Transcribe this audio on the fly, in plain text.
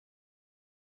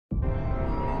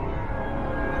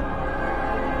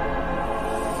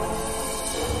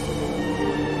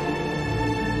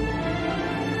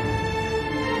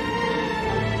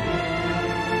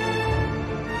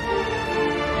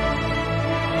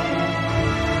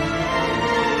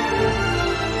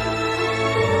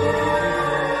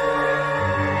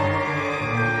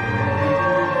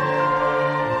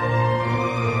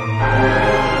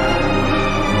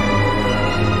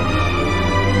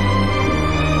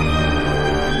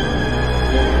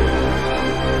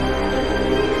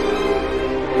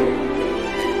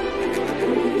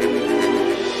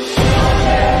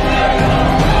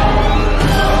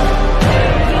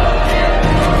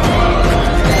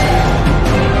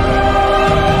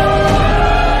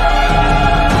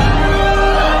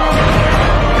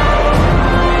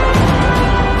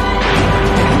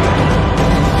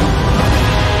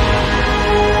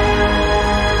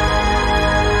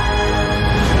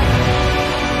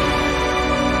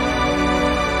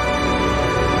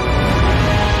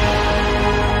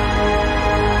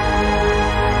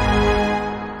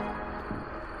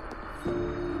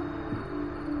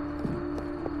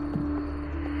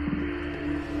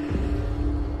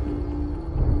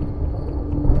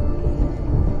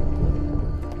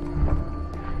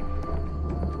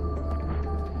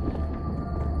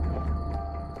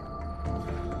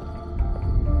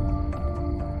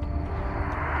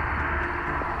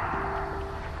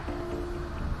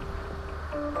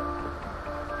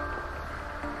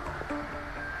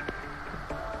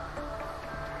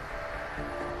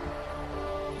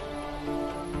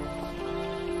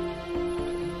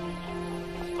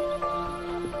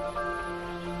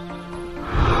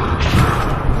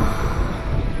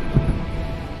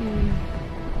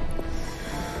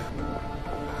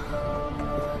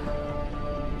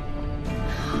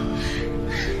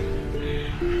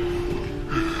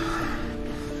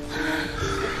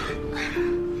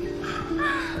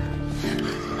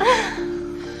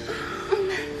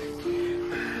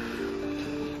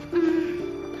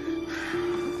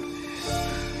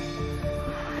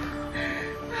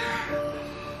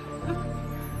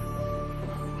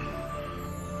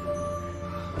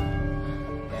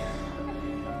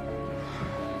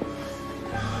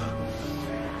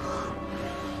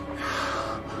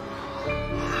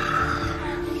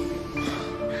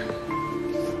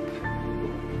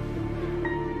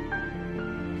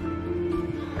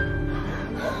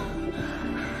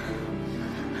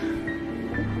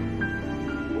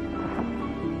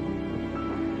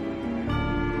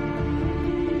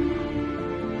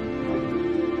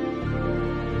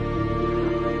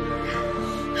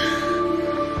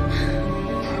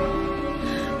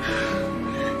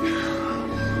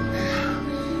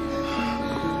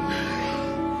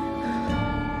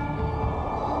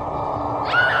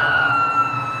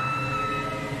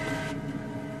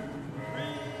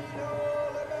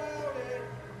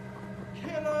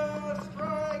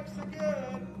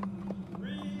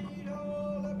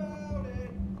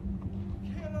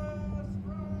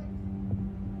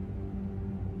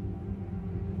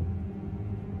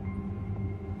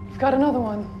Got another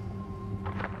one.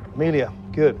 Amelia,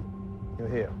 good. You're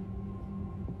here.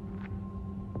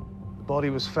 The body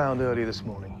was found early this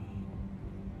morning.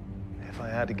 If I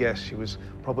had to guess, she was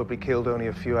probably killed only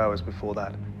a few hours before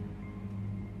that.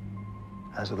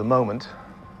 As of the moment,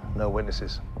 no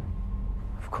witnesses.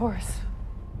 Of course.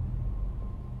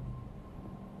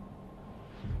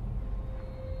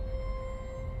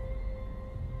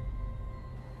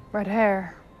 Red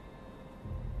hair.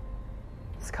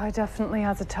 This guy definitely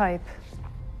has a type.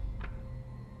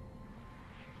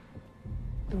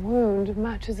 The wound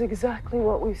matches exactly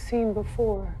what we've seen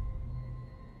before.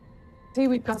 See,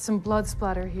 we've got some blood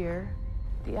splatter here,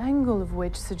 the angle of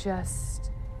which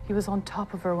suggests he was on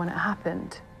top of her when it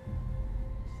happened.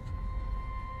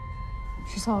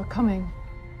 She saw it coming.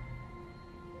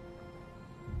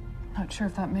 Not sure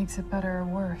if that makes it better or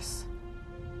worse.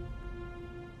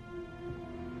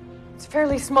 It's a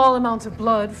fairly small amount of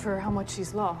blood for how much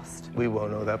she's lost. We won't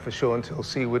know that for sure until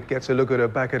Seawood gets a look at her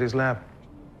back at his lab.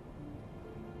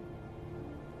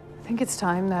 I think it's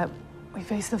time that we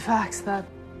face the facts that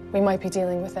we might be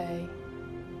dealing with a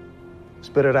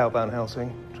Spit it out, Van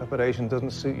Helsing. Trepidation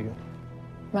doesn't suit you.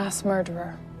 mass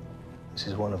murderer. This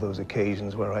is one of those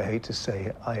occasions where I hate to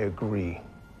say I agree.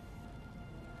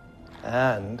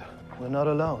 And we're not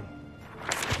alone.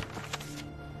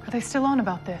 Are they still on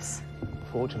about this?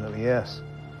 Fortunately, yes.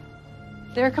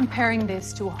 They're comparing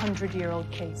this to a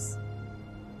 100-year-old case.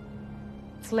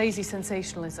 It's lazy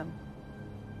sensationalism.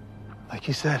 Like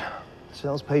you said,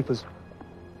 sells papers.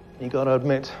 You gotta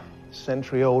admit,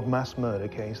 century-old mass murder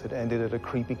case that ended at a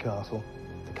creepy castle.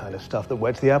 The kind of stuff that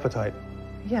whets the appetite.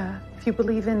 Yeah, if you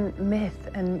believe in myth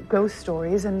and ghost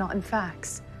stories and not in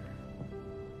facts.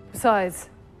 Besides,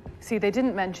 see, they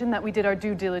didn't mention that we did our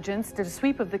due diligence, did a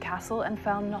sweep of the castle, and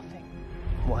found nothing.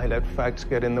 Why let facts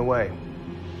get in the way?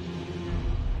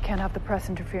 Can't have the press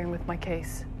interfering with my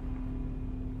case.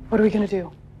 What are we gonna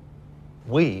do?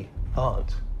 We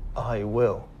aren't. I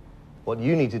will. What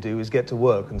you need to do is get to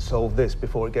work and solve this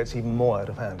before it gets even more out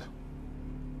of hand.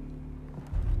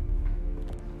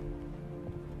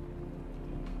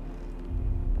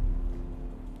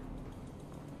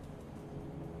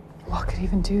 What could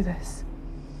even do this?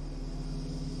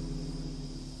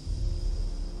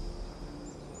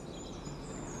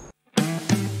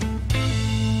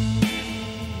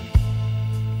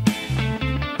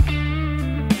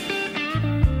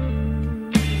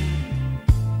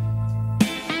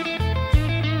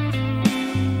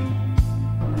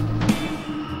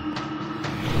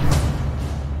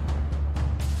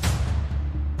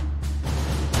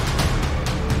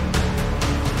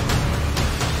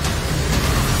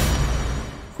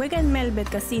 Juega en WEBRip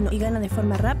Casino y gana de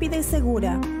forma rápida y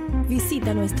segura.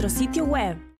 Visita nuestro sitio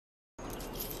web.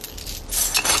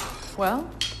 Well?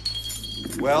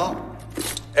 Well,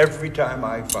 every time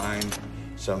I find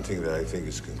something that I think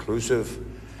is conclusive,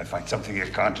 I find something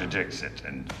that contradicts it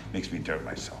and makes me doubt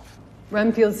myself.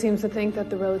 Renfield seems to think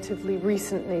that the relatively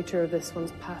recent nature of this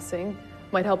one's passing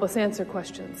might help us answer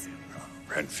questions.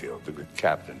 Renfield, the good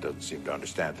captain, doesn't seem to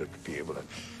understand that to be able to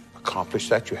accomplish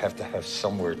that, you have to have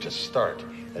somewhere to start.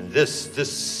 And this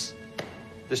just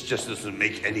doesn't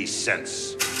make any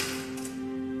sense.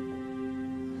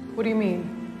 What do you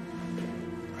mean?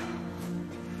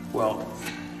 Well,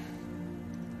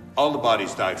 all the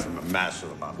bodies died from a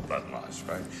massive amount of blood loss,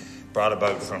 right? Brought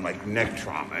about from like neck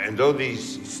trauma. And though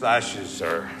these slashes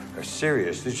are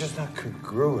serious, they're just not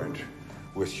congruent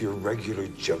with your regular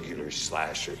jugular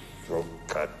slash or throat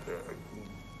cut.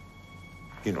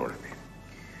 You know what I mean?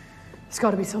 There's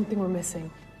got to be something we're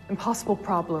missing. Impossible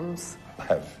problems. I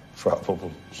have probable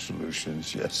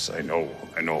solutions, yes, I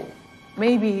know.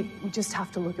 Maybe we just have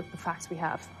to look at the facts we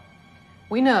have.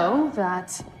 We know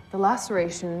that the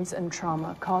lacerations and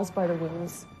trauma caused by the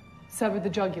wounds severed the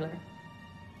jugular,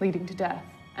 leading to death.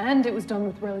 And it was done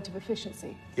with relative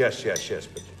efficiency. Yes,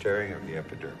 but the tearing of the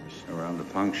epidermis around the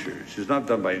punctures is not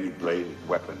done by any bladed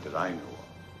weapon that I know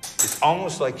of. It's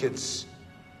almost like it's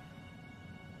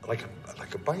like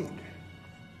a bite.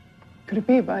 Could it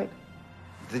be a bite?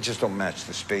 They just don't match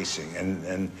the spacing,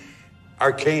 and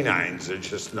our canines are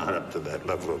just not up to that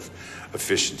level of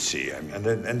efficiency. I mean, and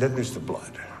then there's the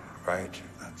blood, right?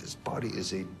 This body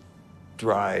is a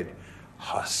dried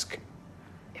husk.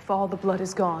 If all the blood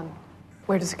is gone,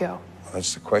 where does it go? Well,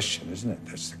 that's the question, isn't it?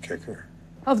 That's the kicker.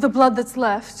 Of the blood that's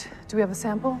left, do we have a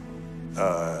sample?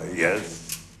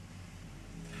 Yes.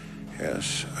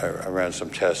 Yes, I ran some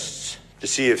tests to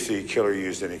see if the killer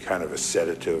used any kind of a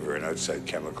sedative or an outside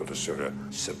chemical to sort of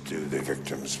subdue the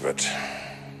victims, but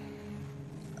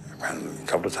I ran them a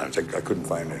couple of times. I couldn't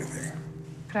find anything.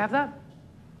 Could I have that?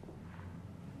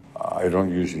 I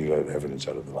don't usually let evidence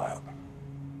out of the lab.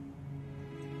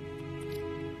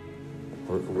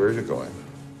 Where's it going?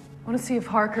 I want to see if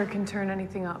Harker can turn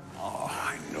anything up. Oh,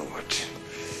 I know it.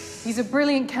 He's a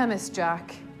brilliant chemist,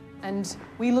 Jack. And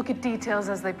we look at details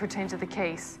as they pertain to the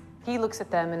case. He looks at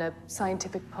them in a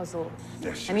scientific puzzle.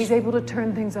 Yes. And he's able to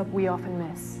turn things up we often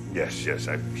miss. Yes.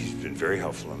 He's been very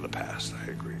helpful in the past,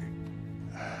 I agree.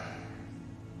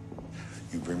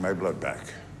 You bring my blood back.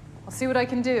 I'll see what I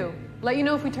can do. Let you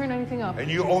know if we turn anything up. And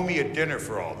you owe me a dinner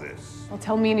for all this. I'll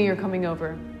tell Mina you're coming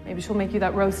over. Maybe she'll make you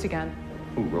that roast again.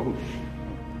 Ooh, roast.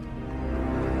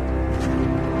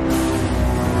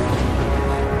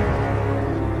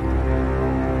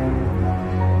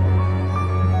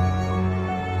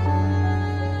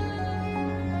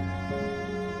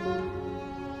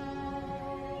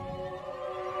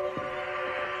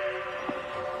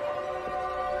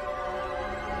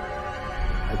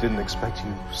 I didn't expect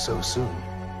you so soon.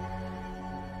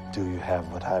 Do you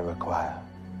have what I require?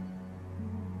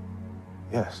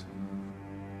 Yes.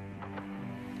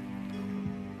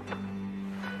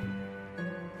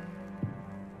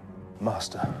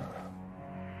 Master.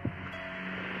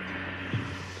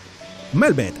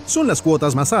 Melbet son las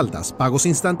cuotas más altas, pagos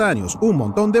instantáneos, un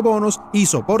montón de bonos y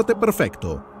soporte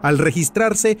perfecto. Al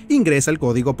registrarse, ingresa el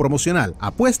código promocional,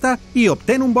 apuesta y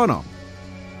obtén un bono.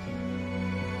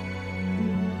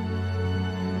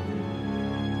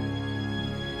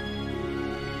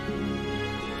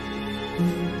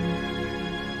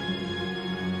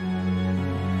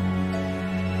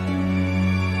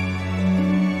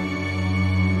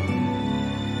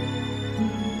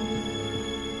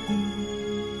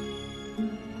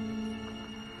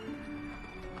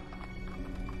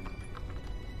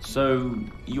 So,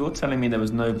 you're telling me there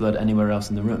was no blood anywhere else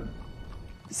in the room?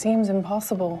 Seems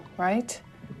impossible, right?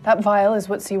 That vial is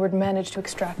what Seward managed to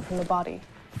extract from the body.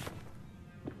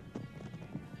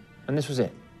 And this was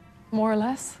it? More or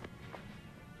less.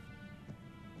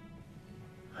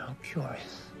 How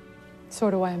curious.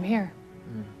 Sort of why I'm here.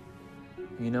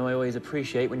 You know I always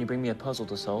appreciate when you bring me a puzzle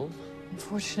to solve.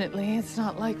 Unfortunately, it's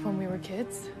not like when we were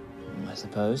kids. I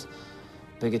suppose.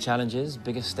 Bigger challenges,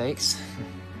 bigger stakes.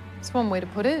 It's one way to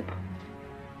put it.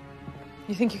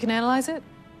 You think you can analyze it?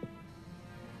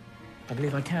 I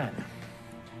believe I can.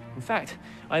 In fact,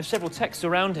 I have several texts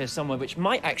around here somewhere which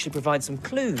might actually provide some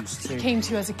clues to... I came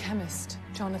to you as a chemist,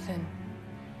 Jonathan,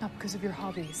 not because of your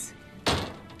hobbies. The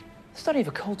study of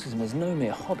occultism is no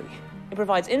mere hobby. It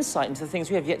provides insight into the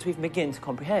things we have yet to even begin to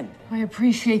comprehend. I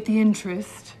appreciate the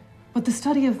interest, but the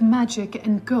study of magic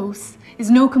and ghosts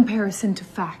is no comparison to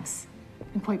facts.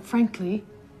 And quite frankly,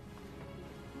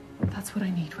 that's what I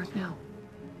need right now.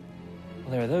 Well,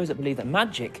 there are those that believe that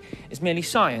magic is merely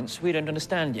science we don't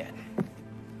understand yet.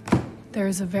 There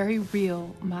is a very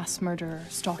real mass murderer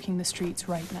stalking the streets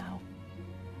right now.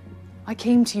 I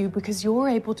came to you because you're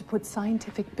able to put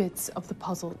scientific bits of the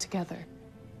puzzle together.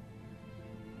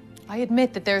 I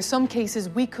admit that there are some cases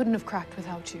we couldn't have cracked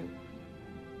without you.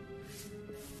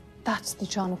 That's the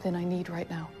Jonathan I need right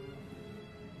now.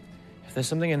 If there's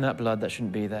something in that blood that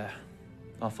shouldn't be there,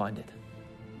 I'll find it.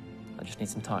 I just need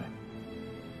some time.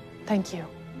 Thank you.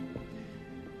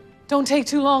 Don't take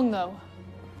too long, though.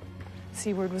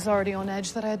 Seward was already on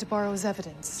edge that I had to borrow his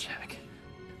evidence. Jack,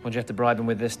 what'd you have to bribe him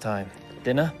with this time?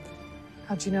 Dinner?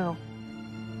 How'd you know?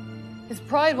 His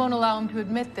pride won't allow him to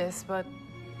admit this, but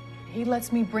he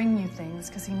lets me bring you things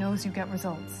because he knows you get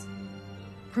results.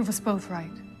 Prove us both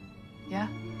right. Yeah?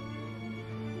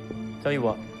 Tell you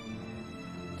what.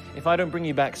 If I don't bring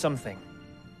you back something,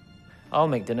 I'll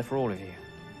make dinner for all of you.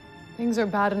 Things are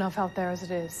bad enough out there as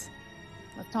it is.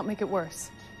 Let's not make it worse.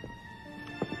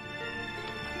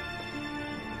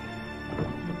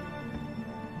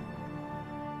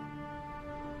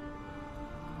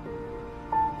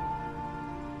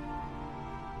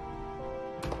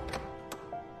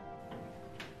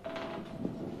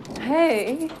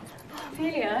 Hey.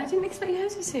 Ophelia, I didn't expect you home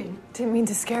so soon. Didn't mean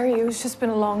to scare you. It's just been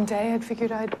a long day. I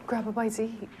figured I'd grab a bite to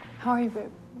eat. How are you,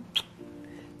 babe?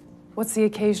 What's the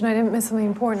occasion? I didn't miss something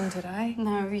important, did I?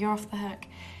 No, you're off the hook.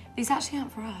 These actually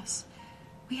aren't for us.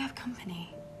 We have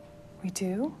company. We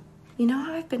do? You know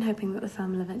how I've been hoping that the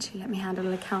firm will eventually let me handle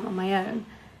an account on my own?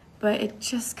 But it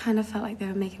just kind of felt like they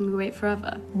were making me wait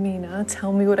forever. Mina,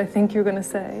 tell me what I think you're gonna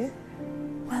say.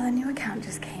 Well, a new account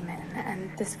just came in,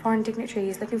 and this foreign dignitary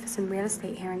is looking for some real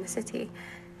estate here in the city.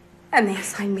 And they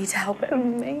assigned me to help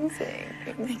him. Amazing.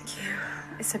 Thank you.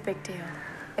 It's a big deal.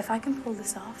 If I can pull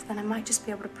this off, then I might just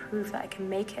be able to prove that I can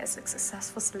make it as a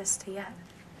successful solicitor yet.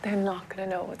 They're not gonna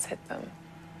know what's hit them.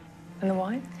 And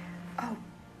why? Oh,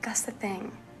 that's the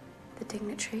thing. The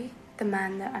dignitary, the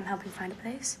man that I'm helping find a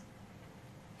place,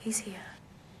 he's here.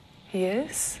 He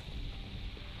is?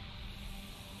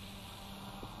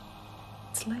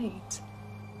 It's late.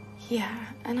 Yeah,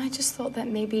 and I just thought that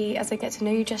maybe as a get to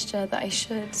know you gesture that I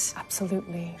should...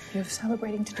 Absolutely. You have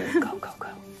celebrating to do. Go, go, go.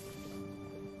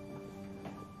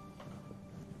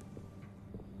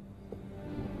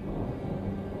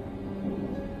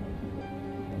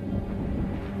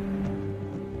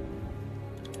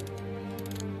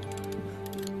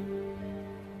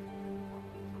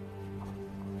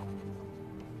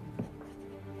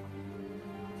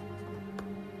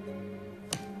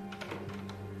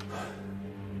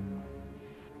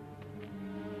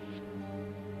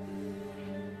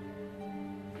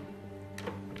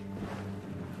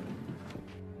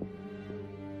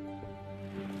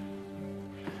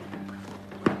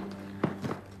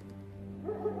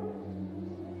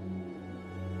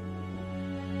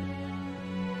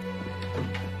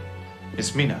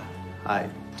 Miss Mina, I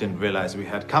didn't realize we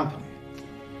had company.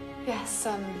 Yes,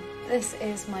 this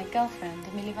is my girlfriend,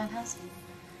 Amelia Van Helsing.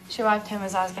 She arrived home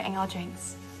as I was getting our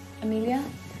drinks. Amelia,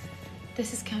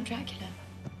 this is Count Dracula.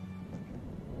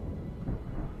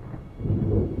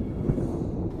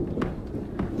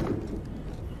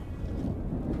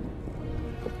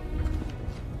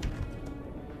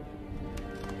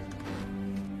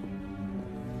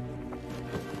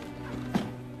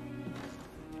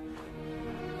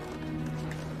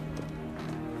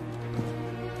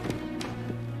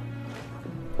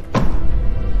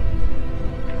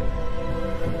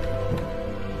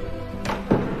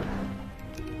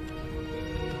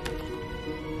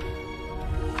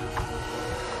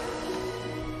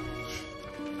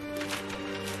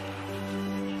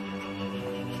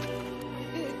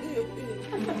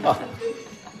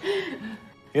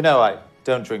 You know, I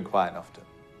don't drink wine often.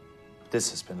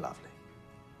 This has been lovely.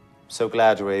 So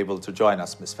glad you were able to join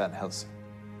us, Miss Van Helsing.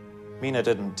 Mina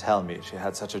didn't tell me she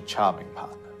had such a charming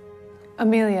partner.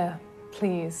 Amelia,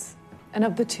 please. And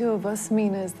of the two of us,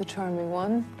 Mina is the charming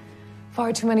one.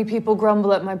 Far too many people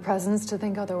grumble at my presence to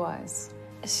think otherwise.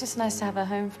 It's just nice to have her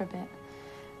home for a bit.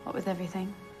 What with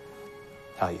everything.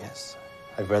 Ah, yes.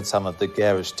 I've read some of the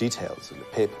garish details in the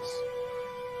papers.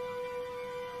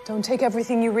 Don't take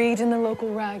everything you read in the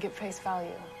local rag at face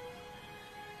value.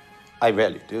 I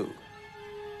rarely do.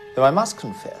 Though I must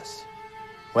confess,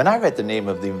 when I read the name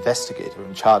of the investigator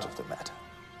in charge of the matter,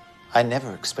 I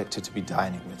never expected to be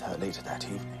dining with her later that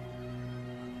evening.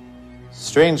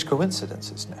 Strange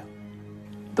coincidences, no?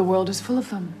 The world is full of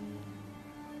them.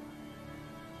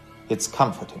 It's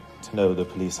comforting to know the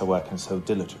police are working so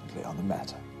diligently on the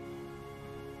matter.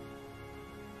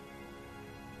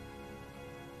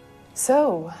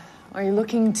 So, are you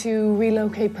looking to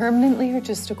relocate permanently or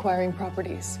just acquiring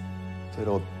properties? It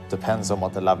all depends on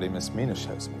what the lovely Miss Mina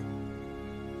shows me.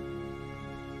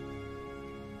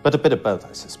 But a bit of both,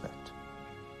 I suspect.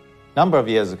 A number of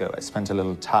years ago, I spent a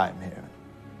little time here.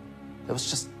 There was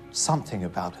just something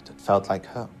about it that felt like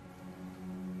home.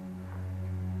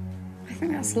 I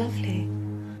think that's lovely.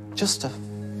 Just a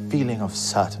feeling of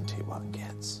certainty one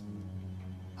gets.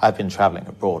 I've been traveling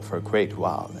abroad for a great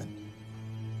while, and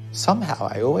somehow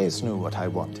I always knew what I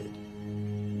wanted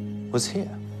was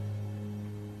here.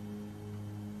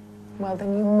 Well,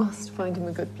 then you must find him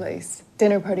a good place.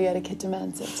 Dinner party etiquette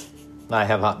demands it. I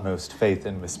have utmost faith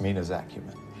in Miss Mina's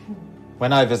acumen.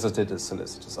 When I visited the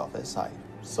solicitor's office, I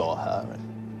saw her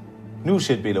and knew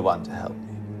she'd be the one to help me.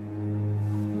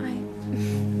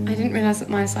 I didn't realize that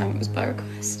my assignment was by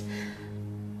request.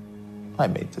 I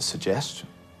made the suggestion,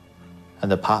 and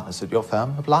the partners at your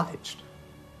firm obliged.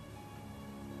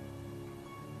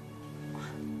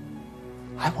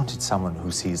 I wanted someone who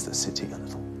sees the city a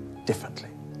little differently.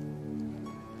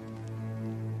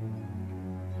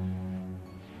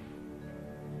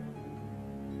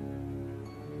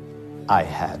 I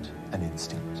had an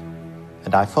instinct,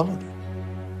 and I followed it.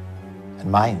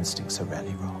 And my instincts are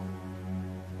rarely wrong.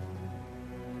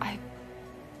 I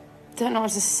don't know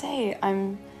what to say.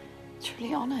 I'm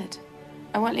truly honored.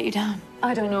 I won't let you down.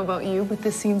 I don't know about you, but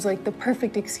this seems like the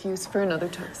perfect excuse for another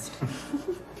toast.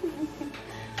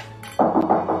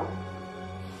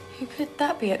 Who could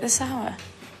that be at this hour?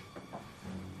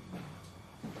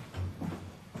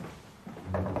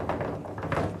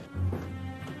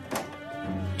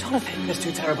 Jonathan, it's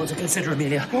too terrible to consider,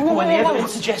 Amelia. When the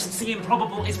evidence suggests the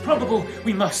improbable is probable,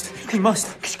 we must. Could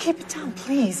you keep it down,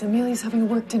 please? Amelia's having a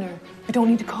work dinner. We don't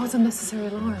need to cause unnecessary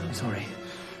alarm. I'm sorry.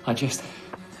 I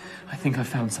think I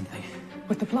found something.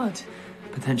 With the blood?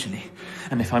 Potentially.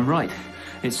 And if I'm right,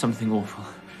 it's something awful.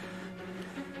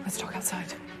 Let's talk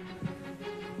outside.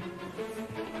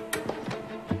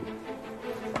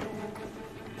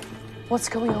 What's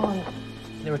going on?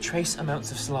 There are trace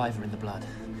amounts of saliva in the blood.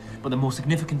 But the more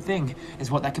significant thing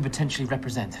is what that could potentially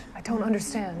represent. I don't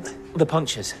understand. The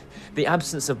punctures, the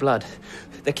absence of blood,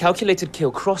 the calculated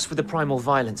kill crossed with the primal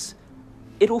violence.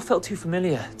 It all felt too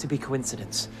familiar to be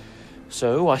coincidence.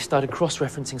 So I started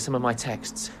cross-referencing some of my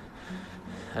texts.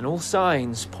 And all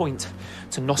signs point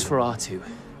to Nosferatu.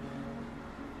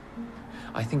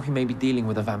 I think we may be dealing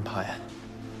with a vampire.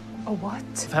 A what?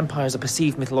 A vampire is a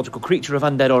perceived mythological creature of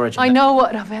undead origin. I know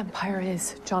what a vampire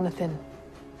is, Jonathan.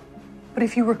 But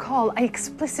if you recall, I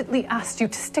explicitly asked you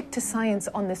to stick to science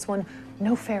on this one.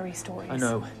 No fairy stories. I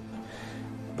know.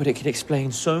 But it could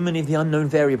explain so many of the unknown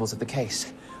variables of the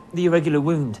case. The irregular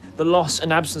wound, the loss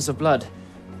and absence of blood.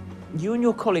 You and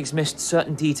your colleagues missed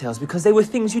certain details because they were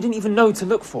things you didn't even know to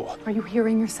look for. Are you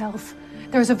hearing yourself?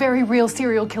 There's a very real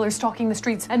serial killer stalking the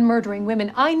streets and murdering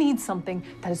women. I need something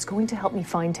that is going to help me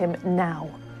find him now.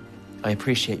 I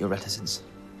appreciate your reticence,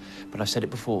 but I've said it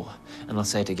before, and I'll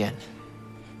say it again.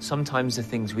 Sometimes the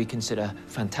things we consider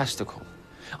fantastical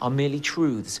are merely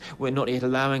truths we're not yet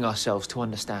allowing ourselves to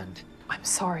understand. I'm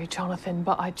sorry, Jonathan,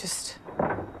 but I just...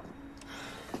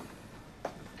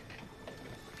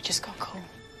 We just got call.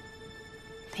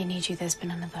 They need you. There's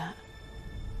been another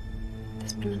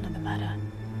murder.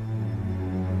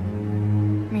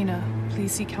 Mina,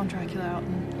 please see Count Dracula out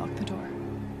and lock the door.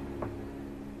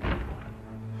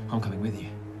 I'm coming with you.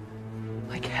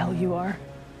 Like hell you are.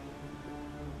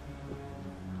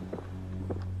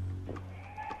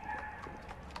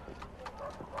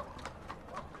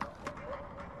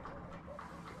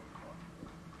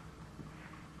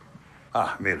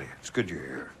 Ah, Amelia, it's good you're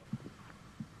here.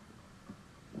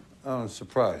 Oh, I'm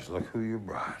surprised. Look who you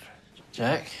brought.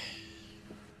 Jack?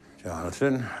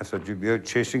 Jonathan, I thought you'd be out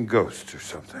chasing ghosts or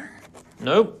something.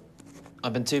 Nope.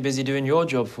 I've been too busy doing your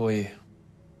job for you.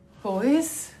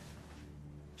 Boys,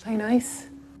 play nice.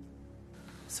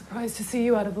 Surprised to see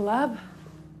you out of the lab.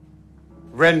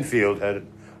 Renfield had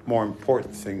more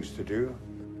important things to do.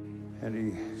 And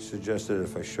he suggested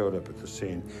if I showed up at the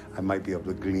scene, I might be able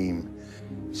to glean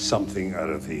something out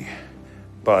of the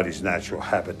body's natural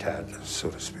habitat,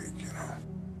 so to speak, you know.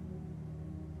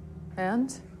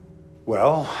 And?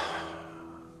 Well,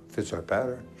 fits our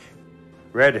pattern.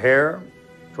 Red hair,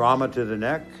 trauma to the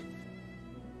neck,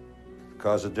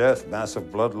 cause of death,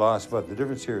 massive blood loss. But the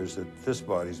difference here is that this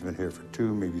body's been here for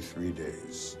 2, maybe 3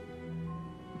 days.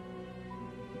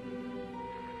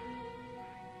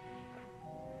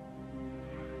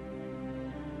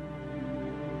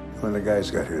 When the guys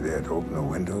got here, they had to open the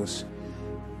windows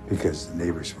because the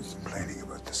neighbors were complaining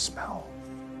about the smell.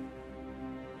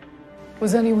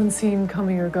 Was anyone seen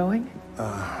coming or going?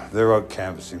 They're out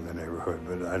canvassing the neighborhood,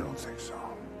 but I don't think so.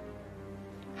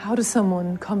 How does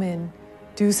someone come in,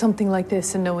 do something like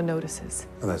this, and no one notices?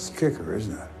 Well, that's the kicker,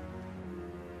 isn't it?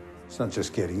 It's not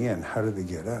just getting in. How did they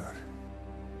get out?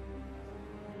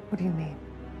 What do you mean?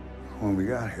 When we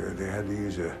got here, they had to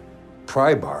use a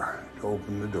pry bar to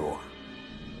open the door.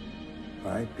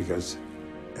 Right? Because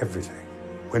everything,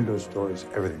 windows, doors,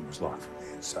 everything was locked from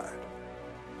the inside.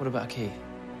 What about a key?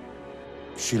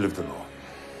 She lived alone.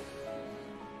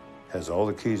 Has all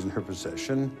the keys in her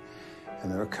possession,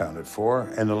 and they're accounted for,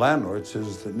 and the landlord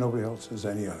says that nobody else has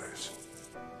any others.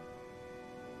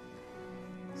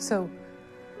 So,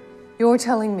 you're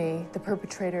telling me the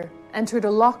perpetrator entered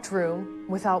a locked room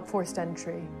without forced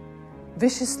entry,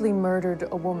 viciously murdered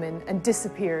a woman, and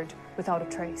disappeared without a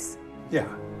trace? Yeah,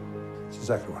 that's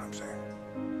exactly what I'm saying.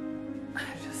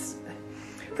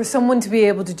 For someone to be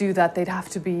able to do that, they'd have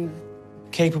to be...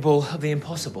 capable of the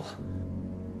impossible.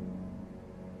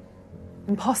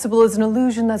 Impossible is an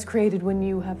illusion that's created when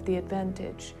you have the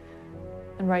advantage.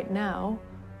 And right now,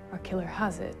 our killer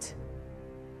has it.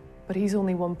 But he's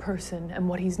only one person, and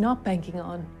what he's not banking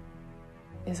on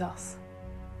is us.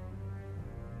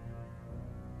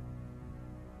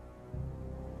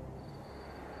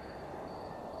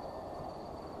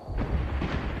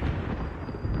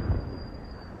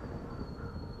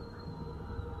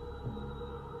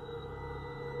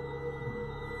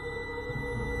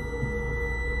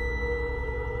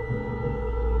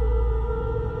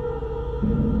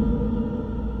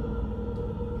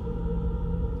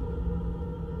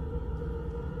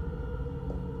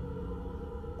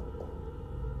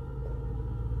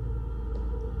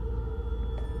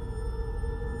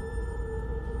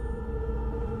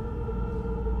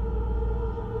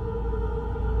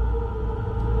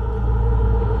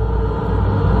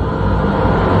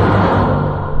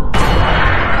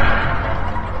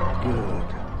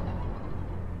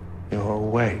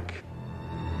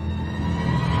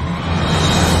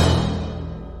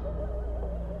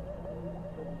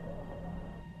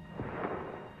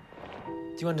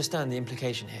 Do you understand the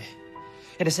implication here?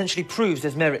 It essentially proves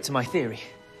there's merit to my theory.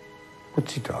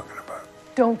 What's he talking about?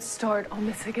 Don't start on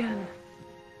this again.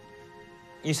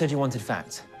 You said you wanted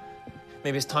facts.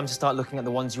 Maybe it's time to start looking at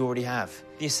the ones you already have.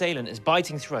 The assailant is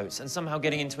biting throats and somehow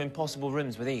getting into impossible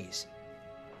rooms with ease.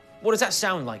 What does that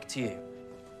sound like to you?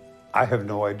 I have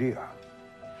no idea.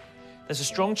 There's a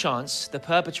strong chance the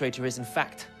perpetrator is, in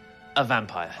fact, a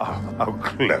vampire. Oh, how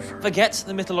clever. Forget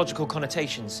the mythological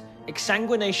connotations.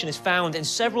 Exsanguination is found in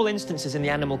several instances in the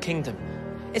animal kingdom.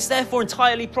 It's therefore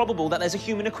entirely probable that there's a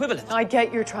human equivalent. I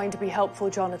get you're trying to be helpful,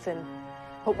 Jonathan,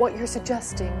 but what you're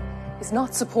suggesting is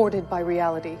not supported by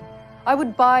reality. I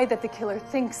would buy that the killer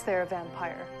thinks they're a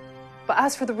vampire. But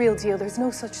as for the real deal, there's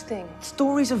no such thing.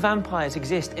 Stories of vampires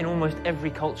exist in almost every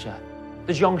culture.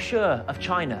 The Zhongshe of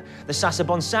China, the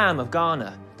Sasabonsam of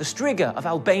Ghana, the Striga of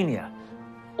Albania.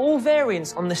 All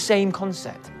variants on the same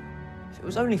concept. If it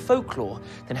was only folklore,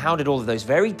 then how did all of those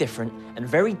very different and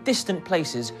very distant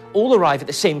places all arrive at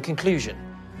the same conclusion?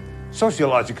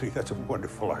 Sociologically, that's a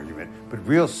wonderful argument, but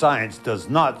real science does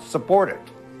not support it.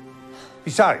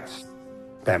 Besides,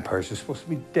 vampires are supposed to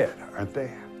be dead, aren't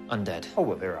they? Undead. Oh,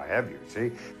 well, there I have you,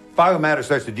 see? Biomatter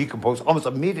starts to decompose almost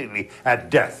immediately at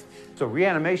death. So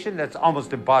reanimation, that's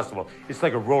almost impossible. It's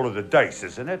like a roll of the dice,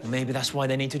 isn't it? Maybe that's why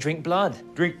they need to drink blood.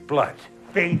 Drink blood.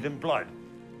 Bathe in blood.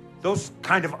 Those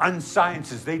kind of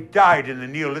unsciences, they died in the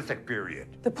Neolithic period.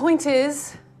 The point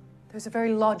is, there's a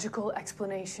very logical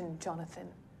explanation, Jonathan.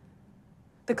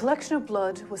 The collection of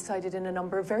blood was cited in a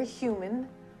number of very human,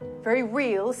 very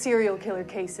real serial killer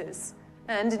cases.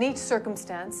 And in each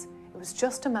circumstance, it was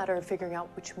just a matter of figuring out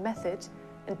which method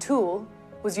and tool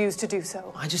was used to do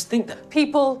so. I just think that...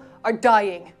 People are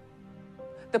dying.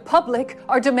 The public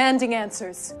are demanding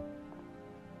answers.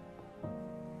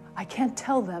 I can't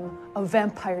tell them a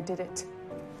vampire did it.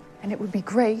 And it would be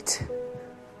great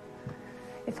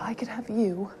if I could have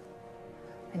you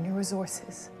and your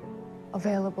resources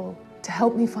available to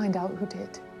help me find out who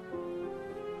did.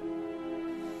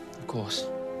 Of course.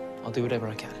 I'll do whatever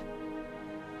I can.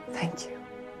 Thank you.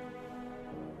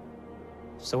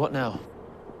 So what now?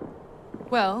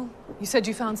 Well, you said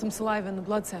you found some saliva in the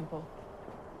blood sample.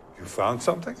 You found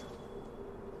something?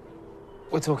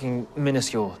 We're talking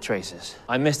minuscule traces.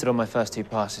 I missed it on my first 2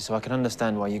 passes, so I can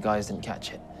understand why you guys didn't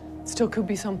catch it. Still could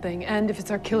be something, and if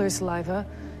it's our killer's saliva,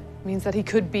 it means that he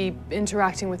could be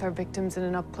interacting with our victims in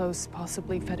an up-close,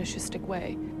 possibly fetishistic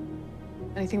way.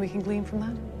 Anything we can glean from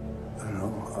that? I don't know.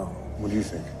 What do you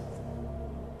think?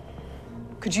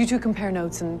 Could you two compare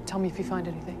notes and tell me if you find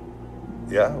anything?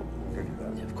 Yeah, we can do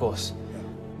that. Yeah, of course.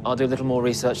 I'll do a little more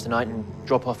research tonight and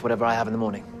drop off whatever I have in the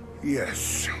morning.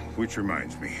 Yes, which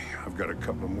reminds me, I've got a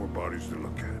couple more bodies to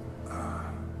look at.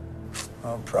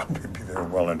 I'll probably be there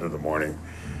well into the morning.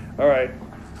 All right,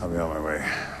 I'll be on my way.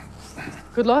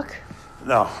 Good luck.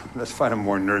 No, let's find a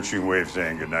more nurturing way of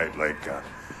saying goodnight, like,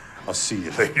 I'll see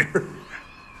you later.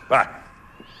 Bye.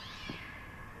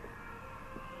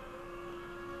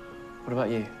 What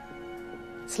about you?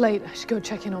 It's late. I should go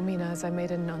check in on Mina as I made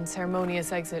an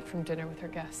unceremonious exit from dinner with her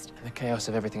guest. In the chaos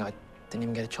of everything, I didn't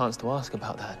even get a chance to ask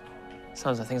about that.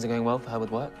 Sounds like things are going well for her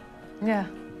with work. Yeah.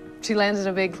 She landed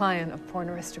a big client, a porn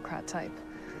aristocrat type.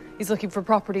 He's looking for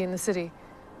property in the city.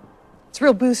 It's a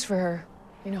real boost for her.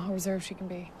 You know how reserved she can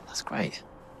be. That's great.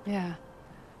 Yeah.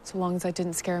 So long as I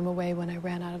didn't scare him away when I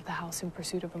ran out of the house in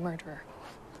pursuit of a murderer.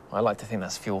 I like to think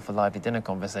that's fuel for lively dinner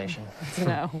conversation.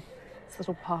 No. It's a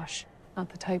little posh. Not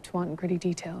the type to want gritty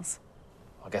details.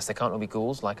 I guess they can't all be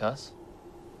ghouls like us.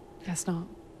 Guess not.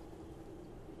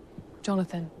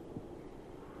 Jonathan,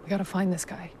 we gotta find this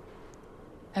guy.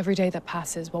 Every day that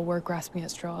passes while we're grasping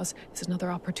at straws is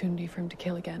another opportunity for him to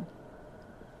kill again.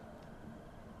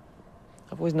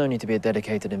 I've always known you to be a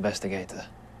dedicated investigator.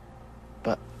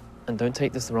 But, and don't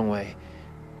take this the wrong way,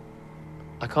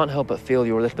 I can't help but feel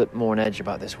you're a little bit more on edge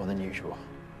about this one than usual.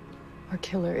 Our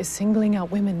killer is singling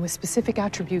out women with specific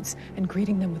attributes and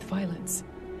greeting them with violence.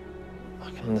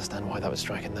 I can understand why that would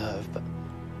strike a nerve, but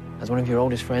as one of your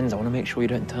oldest friends, I want to make sure you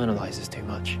don't internalize this too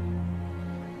much.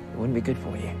 It wouldn't be good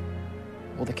for you,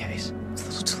 or the case. It's a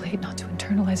little too late not to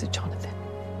internalize it, Jonathan.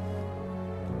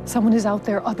 Someone is out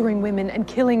there othering women and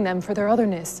killing them for their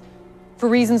otherness. For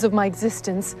reasons of my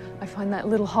existence, I find that a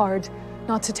little hard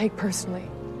not to take personally.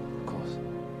 Of course.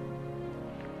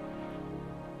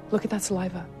 Look at that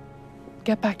saliva.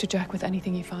 Get back to Jack with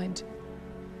anything you find.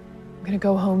 I'm gonna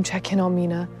go home, check in on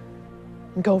Mina,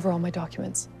 and go over all my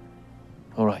documents.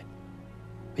 All right.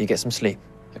 But you get some sleep,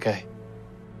 okay?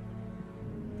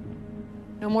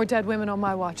 No more dead women on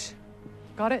my watch.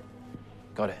 Got it?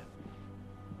 Got it.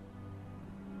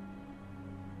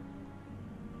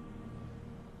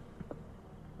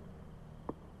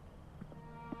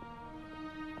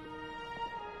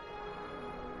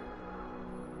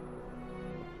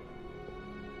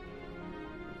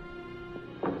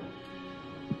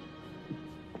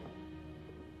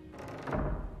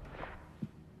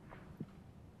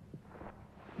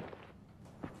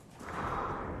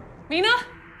 Mina?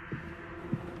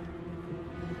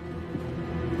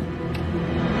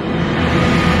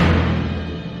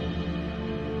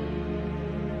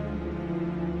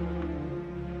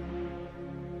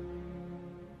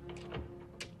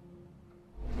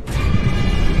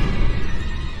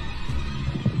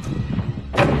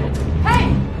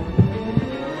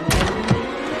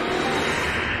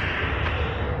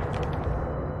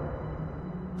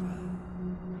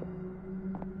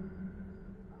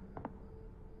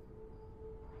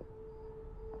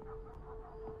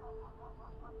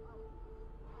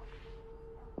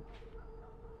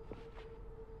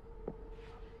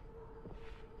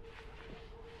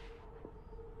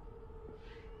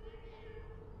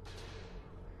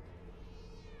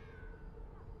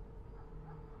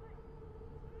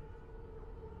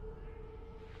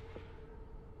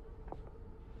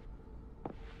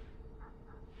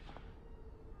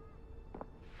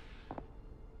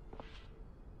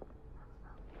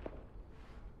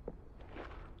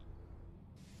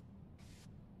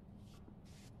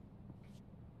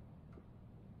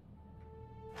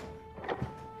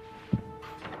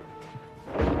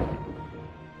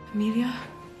 Amelia?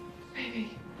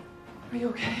 Baby, are you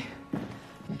okay?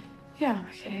 Yeah, I'm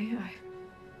okay.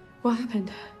 What happened?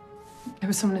 There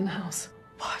was someone in the house.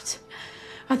 What?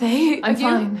 Are they? I'm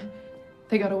fine.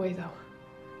 They got away, though.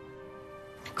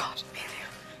 God, Amelia.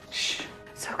 Shh.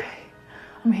 It's okay.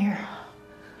 I'm here.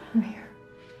 I'm here.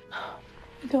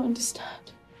 I don't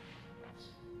understand.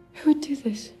 Who would do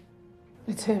this?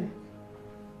 It's him.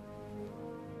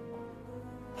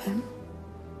 Him?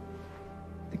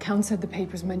 The Count said the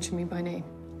papers mentioned me by name.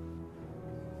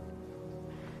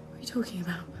 What are you talking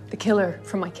about? The killer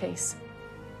from my case.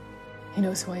 He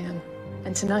knows who I am.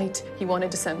 And tonight, he wanted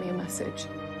to send me a message.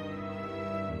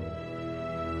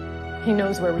 He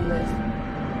knows where we live.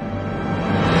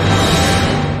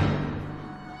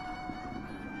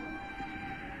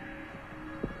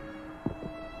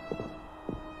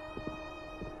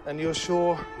 And you're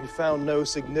sure you found no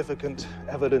significant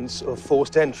evidence of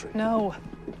forced entry? No.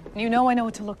 You know I know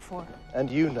what to look for. And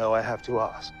you know I have to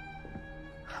ask.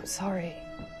 I'm sorry.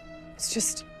 It's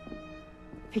just...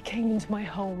 he came into my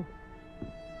home.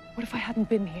 What if I hadn't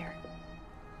been here?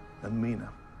 And Mina?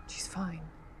 She's fine.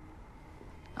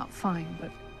 Not fine,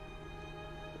 but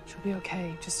she'll be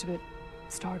okay. Just a bit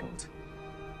startled.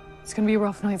 It's gonna be a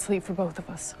rough night's sleep for both of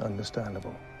us.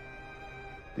 Understandable.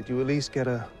 Did you at least get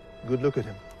a good look at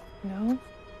him? No.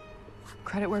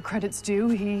 Credit where credit's due.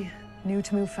 He knew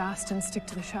to move fast and stick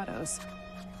to the shadows.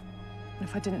 And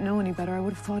if I didn't know any better, I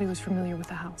would have thought he was familiar with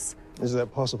the house. Is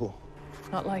that possible?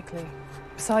 Not likely.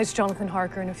 Besides Jonathan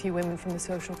Harker and a few women from the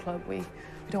social club, we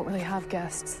don't really have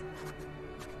guests.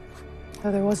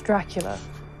 Though there was Dracula.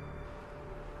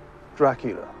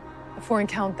 Dracula? A foreign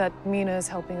count that Mina is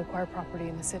helping acquire property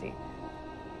in the city.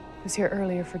 He was here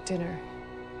earlier for dinner.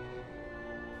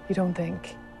 You don't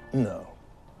think? No.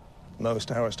 Most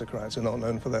aristocrats are not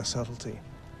known for their subtlety.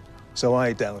 So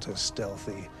I doubt a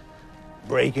stealthy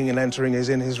breaking and entering is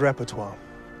in his repertoire.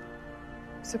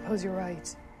 Suppose you're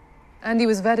right. And he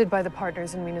was vetted by the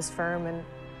partners in Mina's firm, and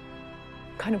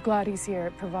I'm kind of glad he's here.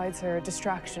 It provides her a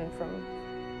distraction from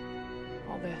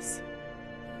all this.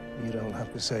 You don't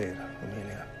have to say it,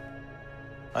 Amelia.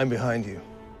 I'm behind you.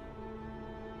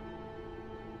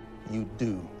 You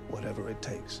do whatever it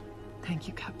takes. Thank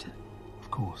you, Captain. Of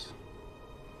course.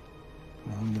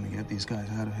 Now I'm gonna get these guys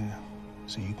out of here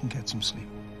so you can get some sleep.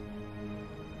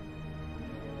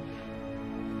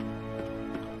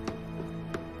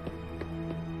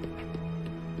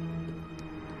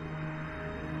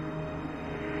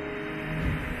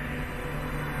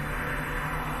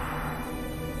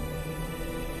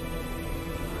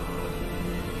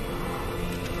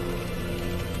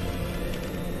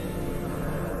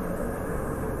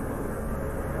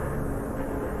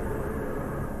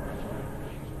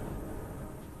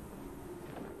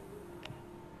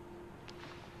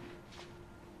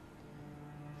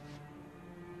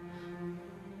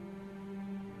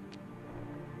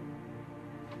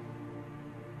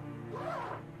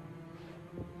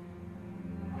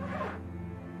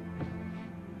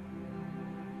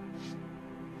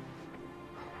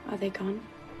 Are they gone?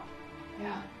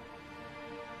 Yeah.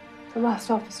 The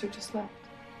last officer just left.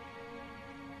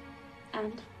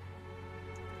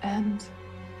 And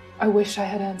I wish I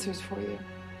had answers for you.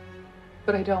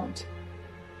 But I don't.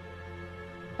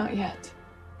 Not yet.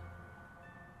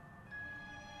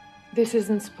 This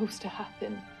isn't supposed to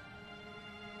happen.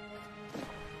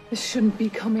 This shouldn't be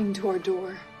coming to our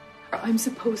door. I'm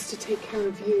supposed to take care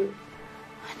of you.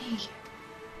 Honey,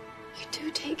 you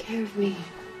do take care of me.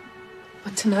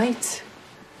 But tonight...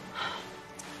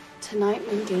 Tonight,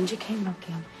 when danger came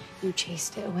knocking, you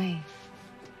chased it away.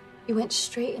 You went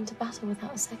straight into battle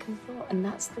without a second thought, and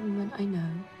that's the woman I know.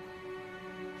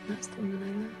 That's the woman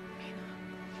I love.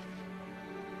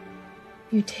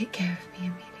 You take care of me,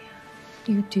 Amelia.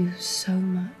 You do so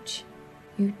much.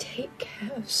 You take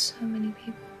care of so many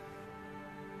people.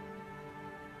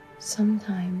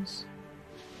 Sometimes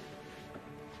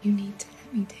you need to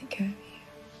let me take care of you.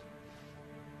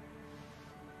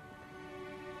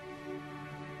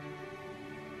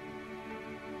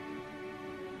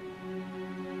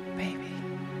 Baby,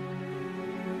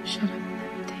 shut up and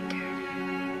let me take care of you.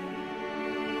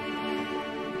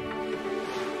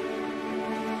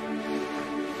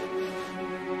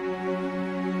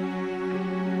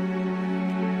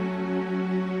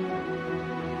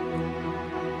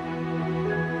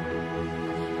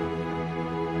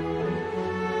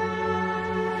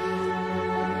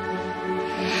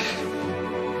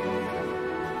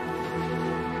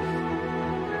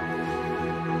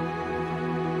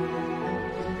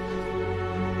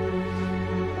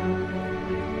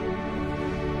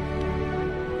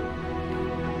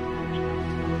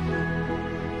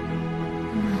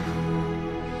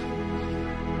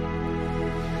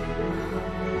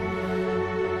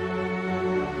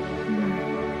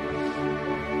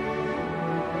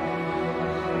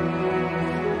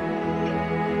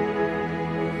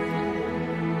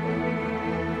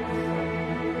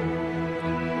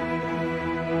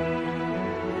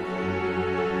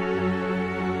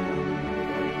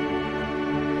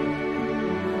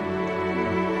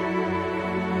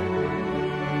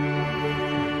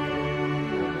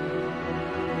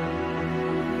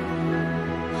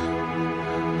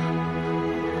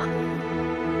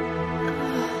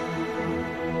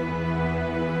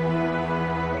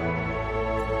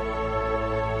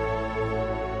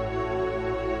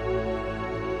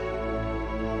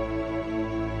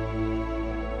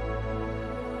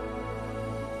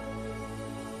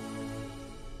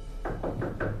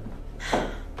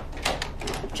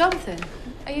 Jonathan,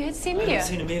 are you here to see Amelia? I haven't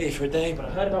seen Amelia for a day, but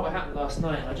I heard about what happened last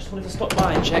night, and I just wanted to stop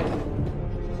by and check.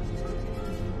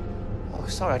 Oh,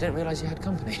 sorry, I didn't realise you had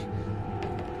company.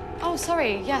 Oh,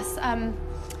 sorry, yes,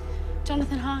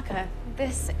 Jonathan Harker.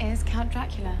 This is Count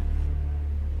Dracula.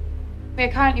 We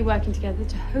are currently working together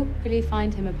to hopefully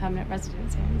find him a permanent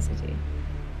residence here in the city.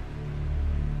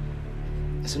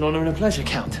 It's an honour and a pleasure,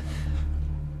 Count.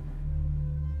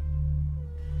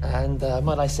 And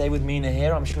might I say, with Mina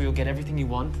here, I'm sure you'll get everything you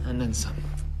want, and then some.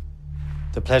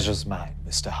 The pleasure's mine,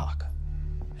 Mr. Harker.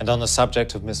 And on the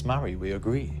subject of Miss Murray, we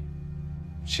agree.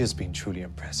 She has been truly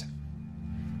impressive.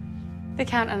 The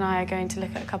Count and I are going to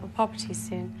look at a couple of properties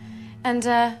soon. And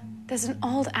there's an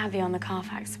old abbey on the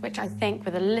Carfax, which I think,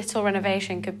 with a little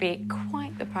renovation, could be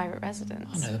quite the private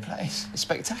residence. I know the place. It's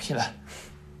spectacular.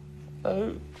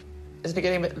 Oh, isn't it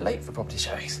getting a bit late for property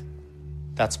showings?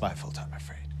 That's my fault, I'm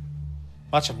afraid.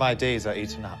 Much of my days are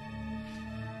eaten up.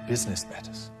 Business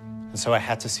matters. And so I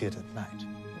had to see it at night.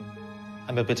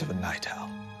 I'm a bit of a night owl.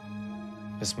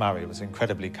 Miss Murray was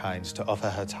incredibly kind to offer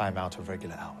her time out of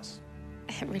regular hours.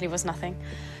 It really was nothing.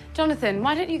 Jonathan,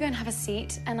 why don't you go and have a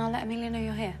seat, and I'll let Amelia know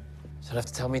you're here. So you'll have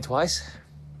to tell me twice?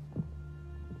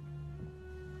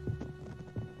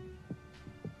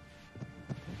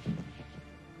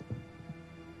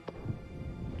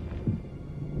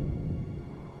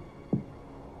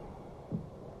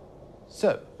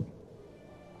 So, are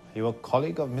you a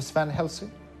colleague of Miss Van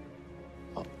Helsing?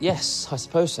 Oh, yes, I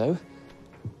suppose so.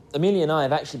 Amelia and I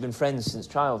have actually been friends since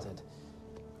childhood.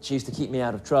 She used to keep me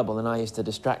out of trouble, and I used to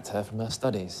distract her from her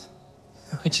studies.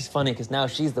 Which is funny, because now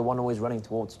she's the one always running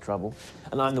towards trouble,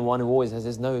 and I'm the one who always has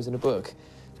his nose in a book.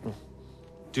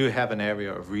 Do you have an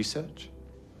area of research?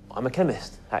 I'm a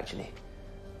chemist, actually.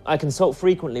 I consult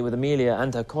frequently with Amelia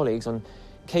and her colleagues on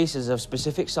cases of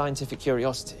specific scientific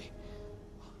curiosity.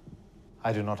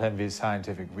 I do not envy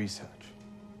scientific research.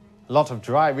 A lot of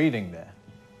dry reading there.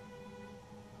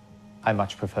 I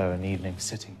much prefer an evening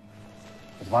sitting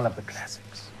with one of the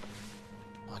classics.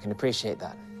 I can appreciate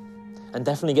that. And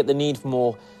definitely get the need for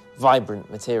more vibrant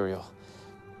material.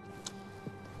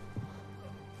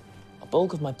 A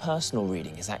bulk of my personal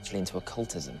reading is actually into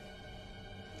occultism.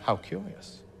 How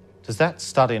curious. Does that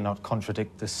study not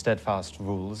contradict the steadfast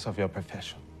rules of your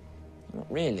profession? Not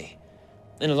really.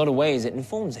 In a lot of ways, it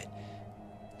informs it.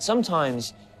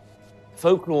 Sometimes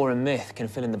folklore and myth can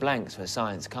fill in the blanks where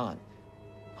science can't.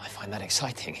 I find that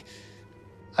exciting.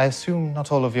 I assume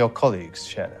not all of your colleagues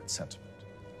share that sentiment.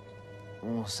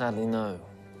 Oh, sadly, no.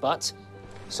 But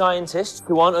scientists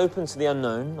who aren't open to the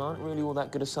unknown aren't really all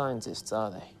that good as scientists,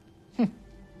 are they?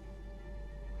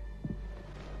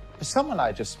 For someone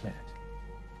I just met,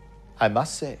 I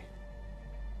must say,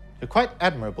 You're quite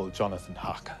admirable, Jonathan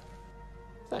Harker.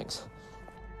 Thanks.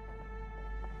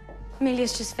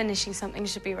 Amelia's just finishing something.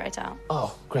 Should be right out.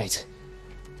 Oh, great.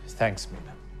 Thanks,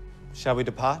 Mina. Shall we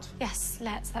depart? Yes,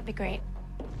 let's. That'd be great.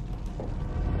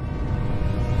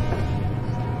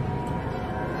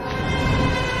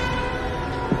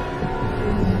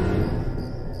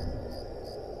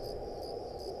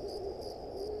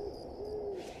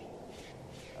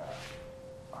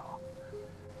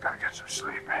 Gotta get some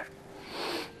sleep.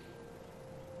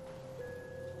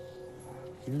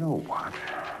 You know what?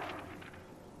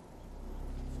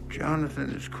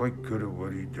 Jonathan is quite good at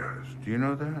what he does. Do you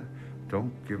know that?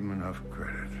 Don't give him enough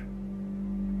credit.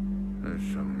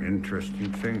 There's some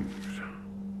interesting things.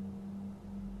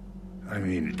 I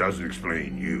mean, it doesn't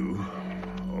explain you,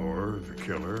 or the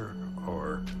killer,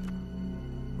 or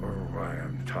why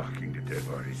I'm talking to dead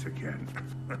bodies again.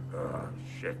 Oh,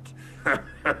 shit.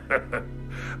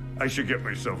 I should get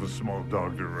myself a small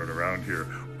dog to run around here,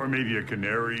 or maybe a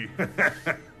canary.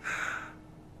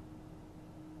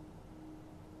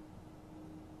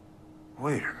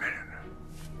 Wait a minute.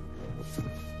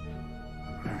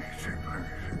 Let me think.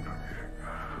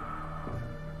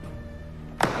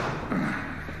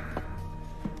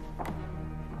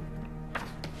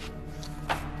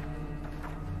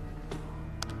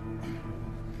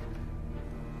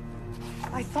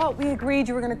 I thought we agreed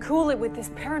you were going to cool it with this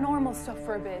paranormal stuff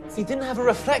for a bit. He didn't have a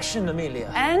reflection,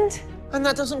 Amelia. And? And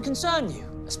that doesn't concern you,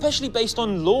 especially based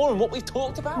on law and what we've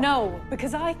talked about? No,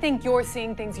 because I think you're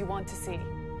seeing things you want to see.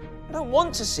 I don't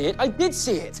want to see it. I did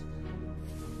see it.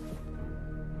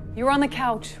 You're on the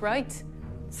couch, right?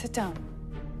 Sit down.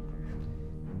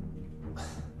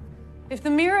 If the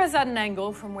mirror is at an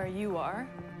angle from where you are,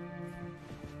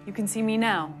 you can see me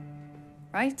now,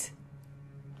 right?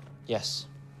 Yes.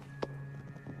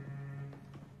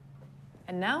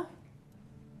 And now?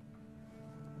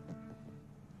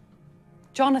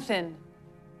 Jonathan.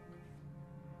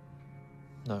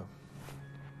 No.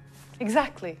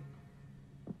 Exactly.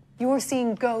 You're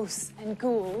seeing ghosts and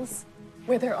ghouls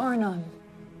where there are none.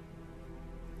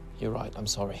 You're right. I'm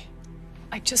sorry.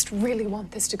 I just really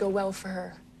want this to go well for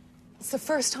her. It's the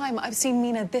first time I've seen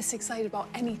Mina this excited about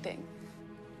anything.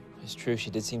 It's true, she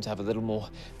did seem to have a little more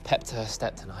pep to her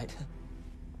step tonight.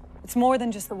 It's more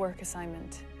than just the work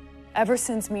assignment. Ever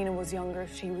since Mina was younger,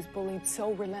 she was bullied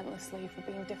so relentlessly for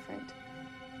being different.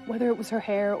 Whether it was her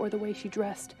hair or the way she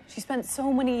dressed, she spent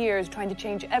so many years trying to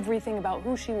change everything about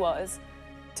who she was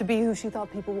to be who she thought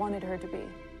people wanted her to be.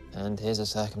 And here's a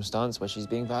circumstance where she's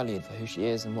being valued for who she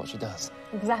is and what she does.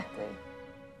 Exactly.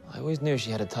 I always knew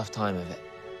she had a tough time of it.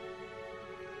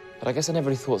 But I guess I never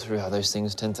really thought through how those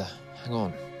things tend to hang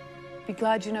on. Be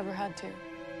glad you never had to.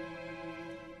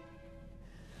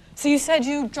 So you said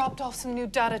you dropped off some new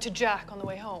data to Jack on the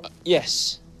way home?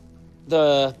 Yes.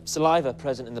 The saliva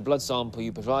present in the blood sample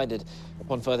you provided,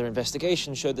 upon further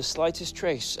investigation, showed the slightest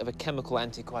trace of a chemical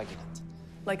anticoagulant.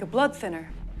 Like a blood thinner?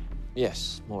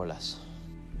 Yes, more or less.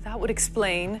 That would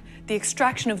explain the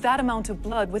extraction of that amount of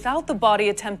blood without the body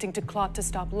attempting to clot to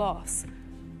stop loss.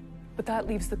 But that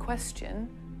leaves the question,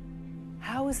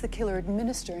 how is the killer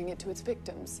administering it to its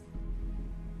victims?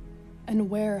 And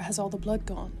where has all the blood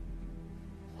gone?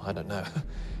 I don't know.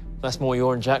 That's more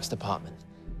your and Jack's department.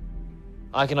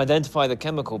 I can identify the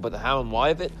chemical, but the how and why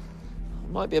of it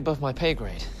might be above my pay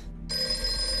grade.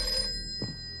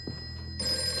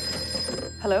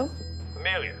 Hello?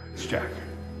 Amelia. It's Jack.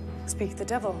 Speak the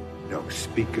devil. No,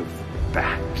 speak of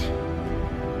that.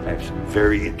 I have some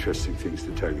very interesting things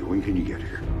to tell you. When can you get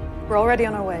here? We're already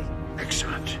on our way.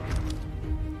 Excellent.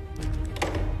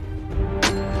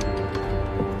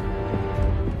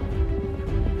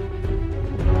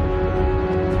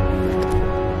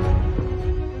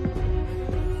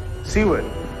 Seaward.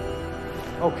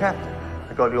 Oh, Captain.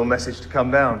 I got your message to come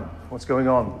down. What's going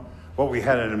on? Well, we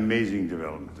had an amazing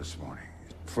development this morning.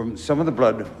 From some of the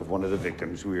blood of one of the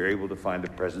victims, we were able to find the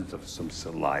presence of some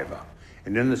saliva.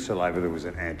 And in the saliva, there was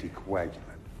an anticoagulant.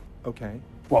 Okay.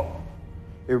 Well,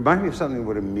 it reminded me of something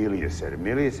what Amelia said.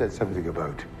 Amelia said something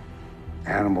about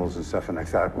animals and stuff, and I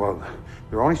thought, well,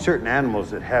 there are only certain animals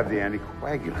that have the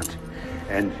anticoagulant.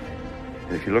 And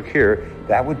if you look here,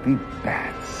 that would be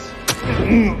bats.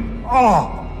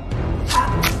 Oh!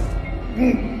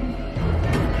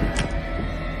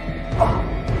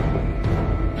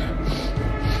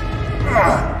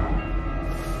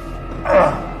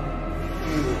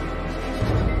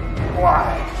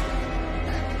 Why?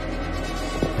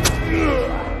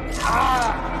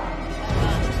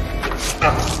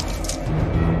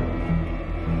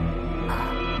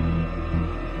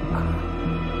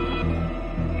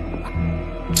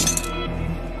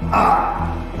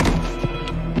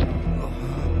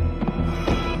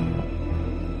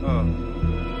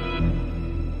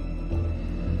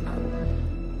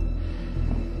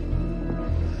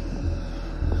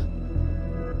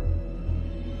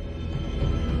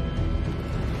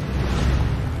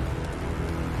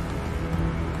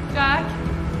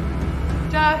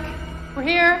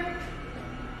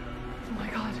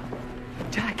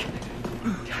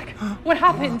 What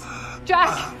happened?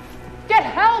 Jack! Get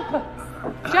help!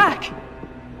 Jack!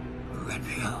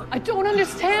 I don't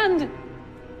understand.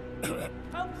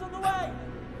 Help's on the way!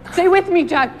 Stay with me,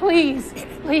 Jack, please.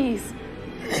 Please.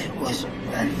 It wasn't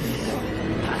Renfield.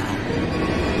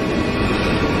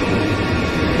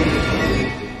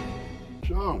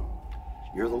 So,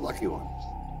 you're the lucky one.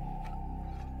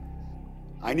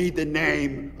 I need the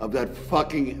name of that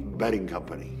fucking betting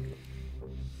company.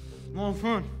 More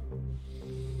fun.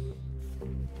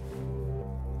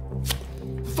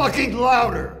 Fucking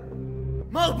louder!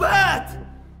 More bet!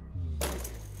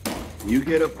 You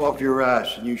get up off your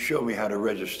ass and you show me how to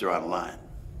register online.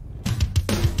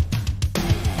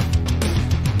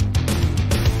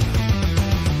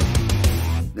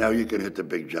 Now you can hit the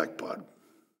big jackpot.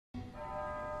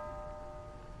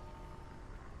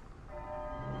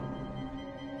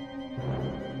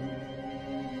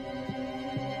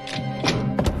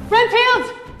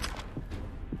 Renfield!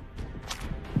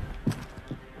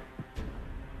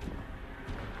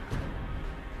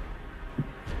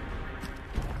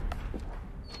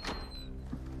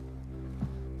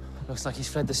 Looks like he's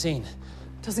fled the scene.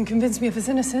 Doesn't convince me of his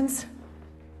innocence.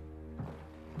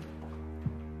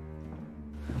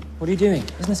 What are you doing?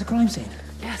 Isn't this a crime scene?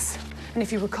 Yes, and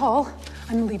if you recall,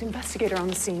 I'm the lead investigator on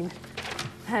the scene.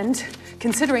 And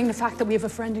considering the fact that we have a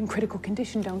friend in critical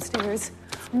condition downstairs,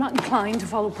 I'm not inclined to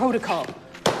follow protocol.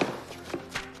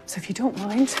 So if you don't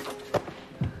mind...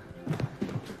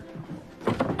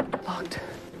 Locked.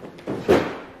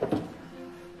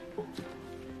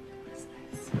 What's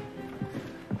this?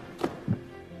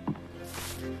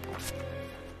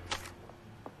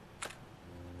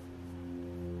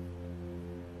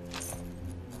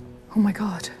 Oh my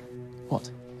God. What?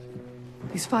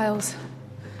 These files,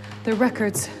 they're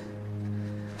records,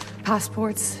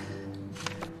 passports,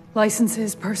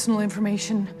 licenses, personal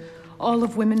information, all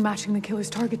of women matching the killer's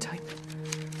target type.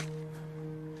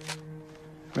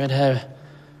 Red hair.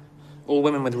 All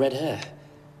women with red hair.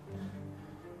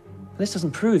 This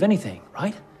doesn't prove anything,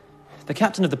 right? The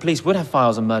captain of the police would have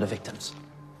files on murder victims.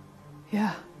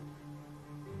 Yeah.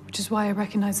 Which is why I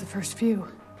recognize the first few.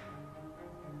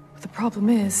 But the problem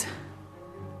is,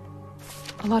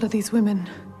 a lot of these women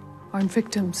aren't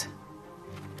victims.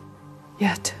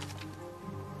 Yet.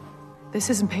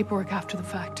 This isn't paperwork after the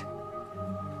fact.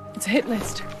 It's a hit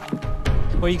list.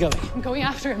 Where are you going? I'm going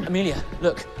after him. Amelia,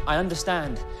 look, I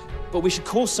understand, but we should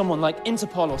call someone like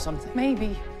Interpol or something.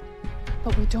 Maybe.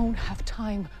 But we don't have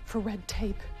time for red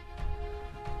tape.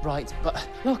 Right, but...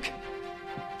 Look,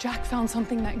 Jack found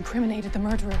something that incriminated the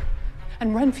murderer,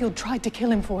 and Renfield tried to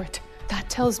kill him for it. That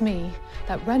tells me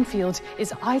that Renfield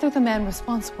is either the man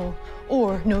responsible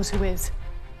or knows who is.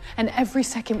 And every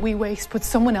second we waste puts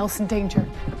someone else in danger.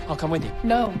 I'll come with you.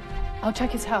 No. I'll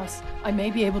check his house. I may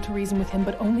be able to reason with him,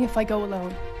 but only if I go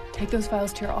alone. Take those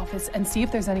files to your office and see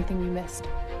if there's anything we missed.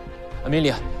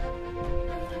 Amelia.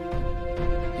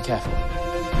 Be careful.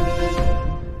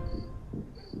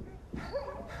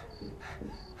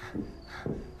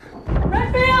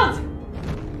 Renfield!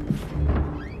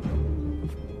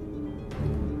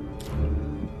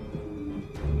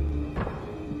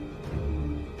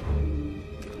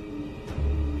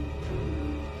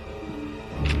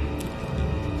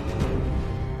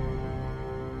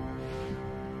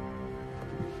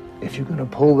 If you're gonna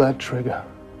pull that trigger,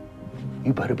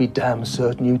 you better be damn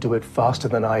certain you do it faster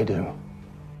than I do.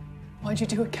 Why'd you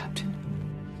do it, Captain?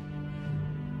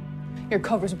 Your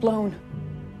cover's blown.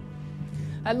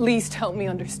 At least help me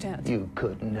understand. You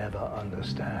could never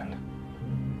understand.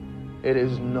 It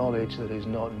is knowledge that is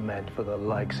not meant for the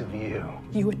likes of you.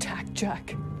 You attacked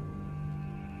Jack.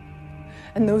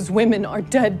 And those women are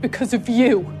dead because of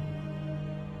you.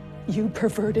 You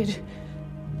perverted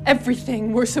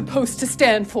everything we're supposed to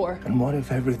stand for. And what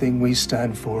if everything we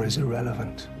stand for is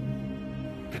irrelevant?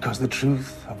 Because the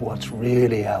truth of what's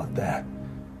really out there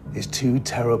is too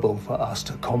terrible for us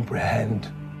to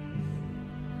comprehend.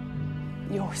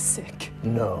 You're sick.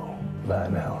 No,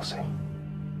 Van Helsing.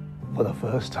 For the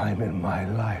first time in my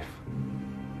life,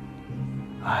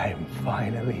 I'm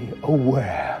finally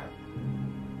aware.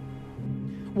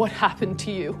 What happened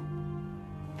to you?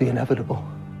 The inevitable.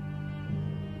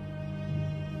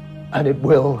 And it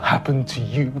will happen to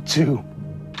you, too.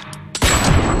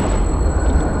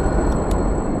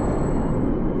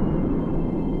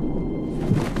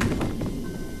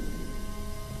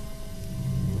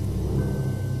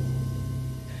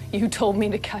 You told me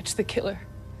to catch the killer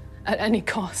at any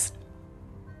cost.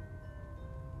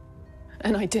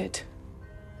 And I did.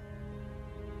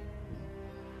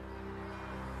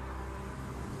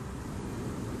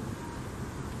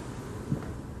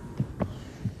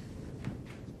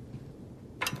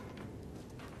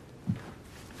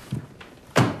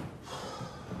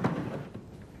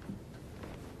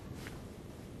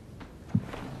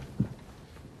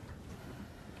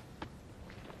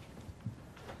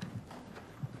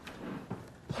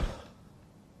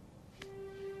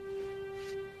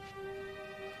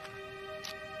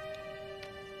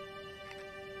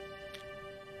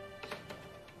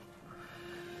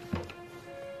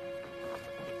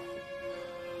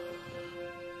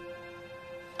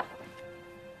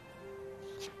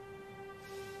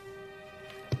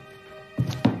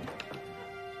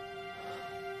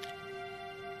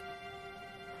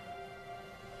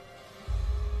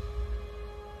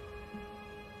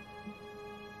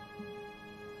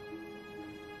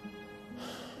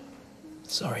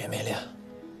 Sorry, Amelia.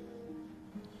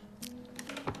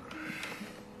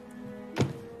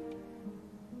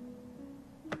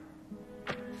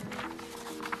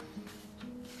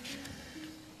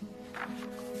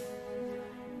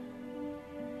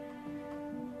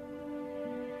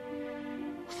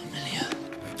 Amelia.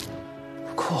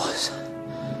 Of course.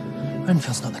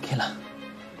 Renfield's not the killer.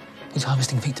 He's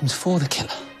harvesting victims for the killer.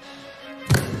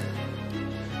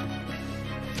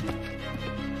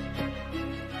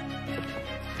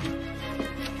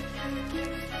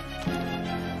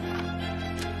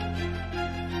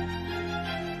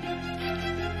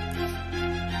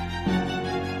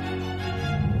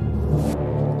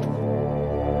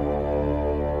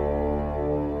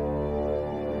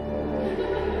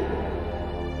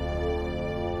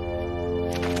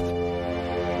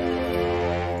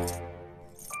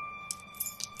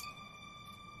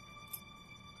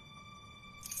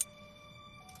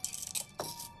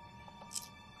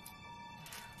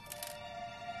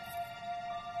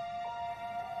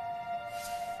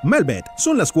 Melbet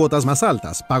son las cuotas más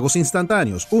altas, pagos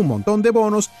instantáneos, un montón de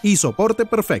bonos y soporte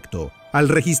perfecto. Al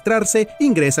registrarse,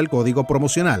 ingresa el código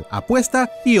promocional Apuesta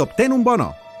y obtén un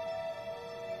bono.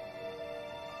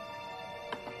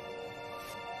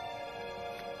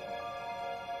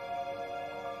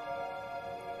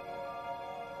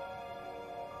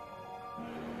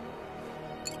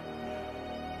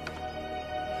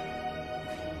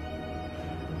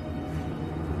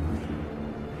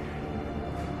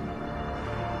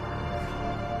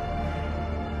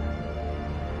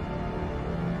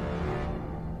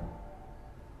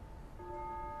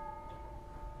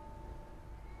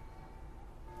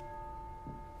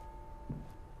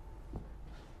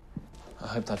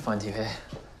 I hoped I'd find you here.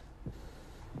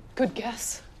 Good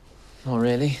guess. Not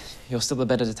really. You're still the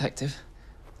better detective.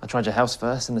 I tried your house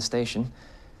first, and the station.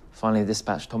 Finally, the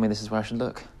dispatch told me this is where I should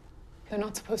look. You're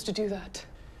not supposed to do that.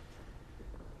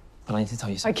 But I need to tell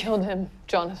you something. I killed him,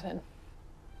 Jonathan.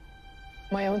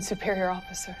 My own superior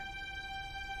officer.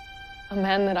 A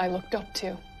man that I looked up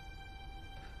to.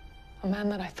 A man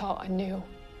that I thought I knew.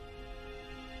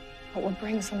 What would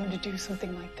bring someone to do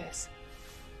something like this?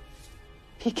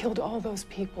 He killed all those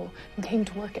people and came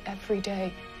to work every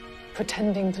day,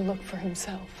 pretending to look for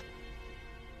himself.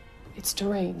 It's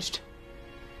deranged.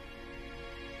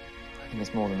 I think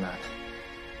it's more than that.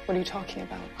 What are you talking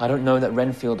about? I don't know that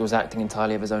Renfield was acting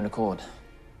entirely of his own accord.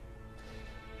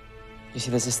 You see,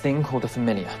 there's this thing called a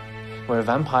familiar, where a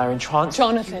vampire entranced...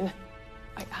 Jonathan,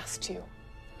 I asked you.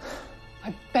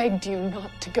 I begged you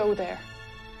not to go there.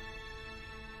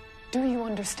 Do you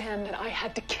understand that I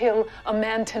had to kill a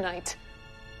man tonight?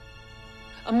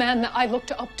 A man that I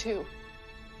looked up to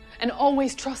and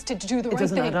always trusted to do the right thing. It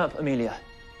doesn't add up, Amelia.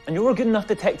 And you're a good enough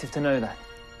detective to know that.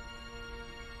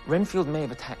 Renfield may have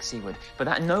attacked Seward, but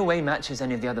that in no way matches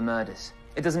any of the other murders.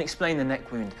 It doesn't explain the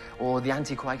neck wound or the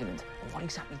anticoagulant or what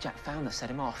exactly Jack found that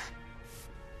set him off.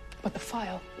 But the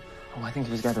file? Oh, I think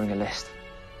he was gathering a list.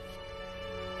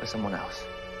 For someone else.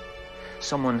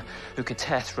 Someone who could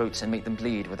tear throats and make them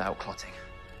bleed without clotting.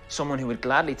 Someone who would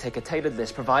gladly take a tailored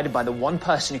list provided by the one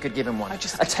person who could give him one. A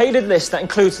tailored list that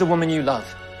includes the woman you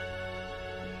love.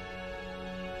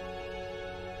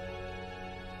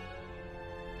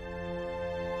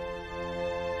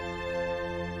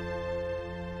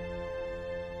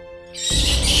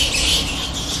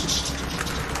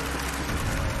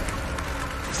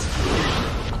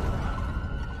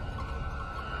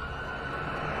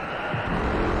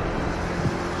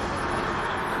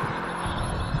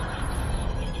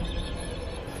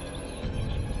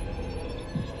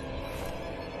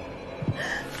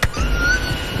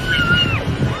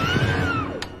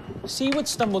 Seward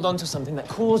stumbled onto something that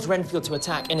caused Renfield to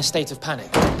attack in a state of panic.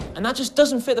 And that just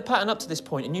doesn't fit the pattern up to this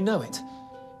point, and you know it.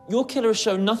 Your killer has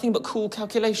shown nothing but cool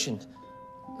calculation.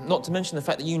 Not to mention the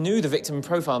fact that you knew the victim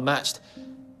profile matched...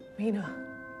 Mina.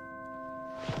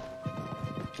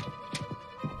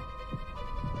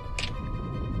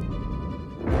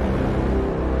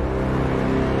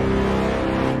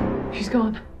 She's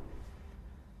gone.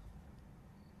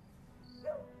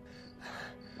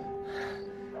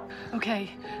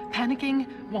 Okay, panicking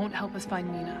won't help us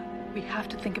find Mina. We have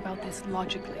to think about this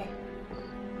logically.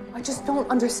 I just don't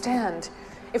understand.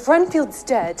 If Renfield's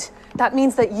dead, that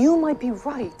means that you might be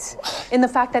right in the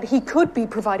fact that he could be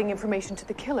providing information to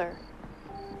the killer.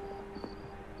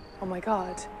 Oh my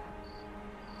God.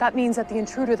 That means that the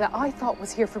intruder that I thought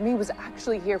was here for me was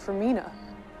actually here for Mina.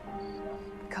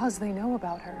 Because they know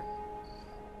about her.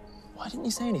 Why didn't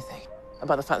you say anything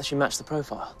about the fact that she matched the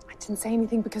profile? I didn't say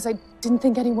anything because I didn't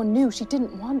think anyone knew. She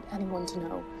didn't want anyone to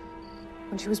know.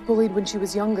 When she was bullied when she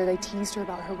was younger, they teased her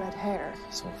about her red hair.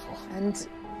 It's awful. And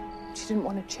She didn't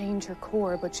want to change her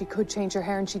core, but she could change her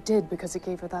hair, and she did because it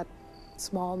gave her that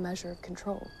small measure of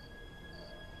control.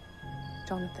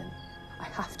 Jonathan, I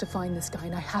have to find this guy,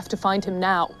 and I have to find him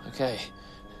now. Okay,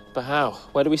 but how?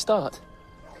 Where do we start?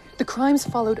 The crimes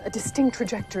followed a distinct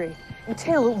trajectory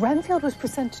until Renfield was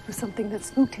presented with something that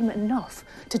spooked him enough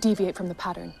to deviate from the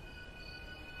pattern.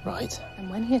 Right. And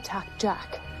when he attacked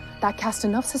Jack, that cast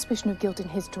enough suspicion of guilt in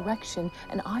his direction,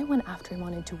 and I went after him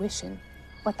on intuition.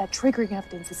 But that triggering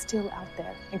evidence is still out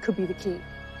there and could be the key.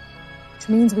 Which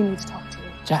means we need to talk to you.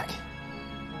 Jack.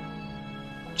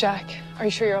 Jack, are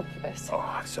you sure you're up for this?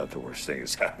 Oh, it's not the worst thing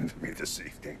that's happened to me this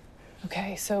evening.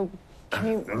 Okay, so can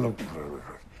you... Look.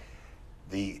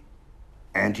 The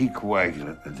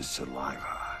anticoagulant in the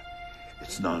saliva,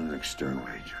 it's not an external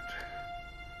agent.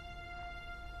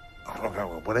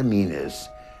 Oh, what I mean is,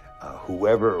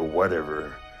 whoever or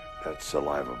whatever that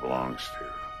saliva belongs to,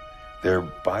 they're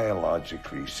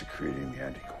biologically secreting the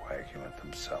anticoagulant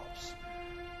themselves.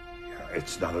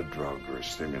 It's not a drug or a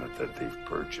stimulant that they've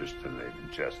purchased and they've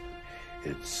ingested.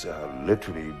 It's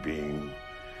literally being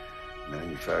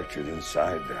manufactured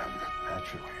inside them,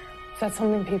 naturally. Is that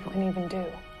something people can even do?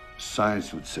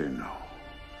 Science would say no.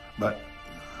 But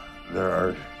there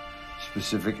are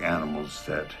specific animals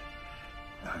that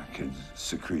can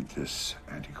secrete this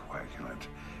anticoagulant.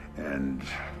 And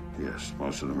yes,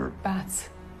 most of them are... Bats,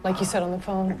 like you said on the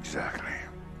phone. Exactly.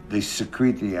 They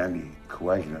secrete the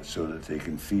anticoagulant so that they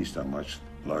can feast on much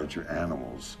larger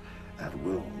animals at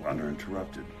will,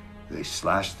 uninterrupted. They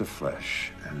slash the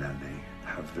flesh, and then they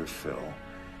have their fill.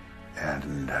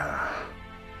 And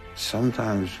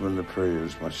sometimes when the prey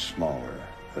is much smaller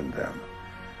than them,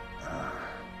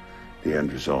 the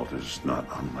end result is not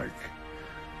unlike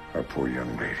our poor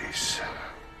young ladies.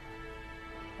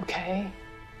 Okay,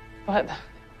 but...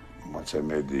 Once I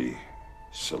made the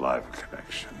saliva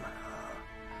connection,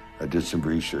 I did some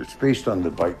research based on the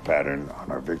bite pattern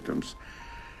on our victims,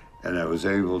 and I was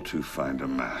able to find a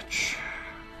match.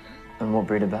 And what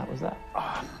breed of bat was that?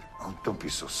 Oh, don't be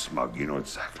so smug. You know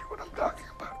exactly what I'm talking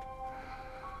about.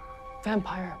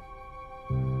 Vampire.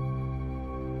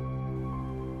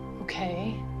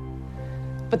 Okay.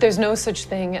 But there's no such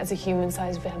thing as a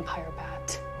human-sized vampire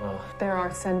bat. Oh. There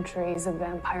are centuries of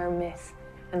vampire myth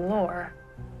and lore,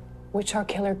 which our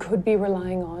killer could be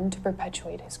relying on to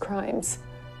perpetuate his crimes.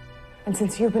 And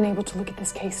since you've been able to look at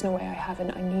this case in a way I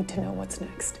haven't, I need to know what's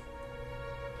next.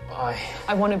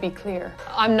 I want to be clear.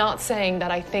 I'm not saying that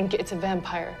I think it's a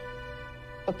vampire.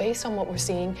 But based on what we're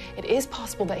seeing, it is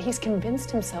possible that he's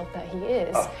convinced himself that he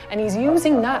is, and he's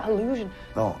using that illusion.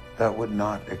 No, that would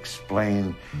not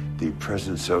explain the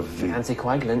presence of the...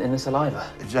 Anticoagulant in the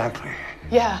saliva. Exactly.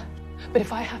 Yeah, but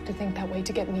if I have to think that way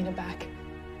to get Mina back,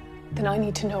 then I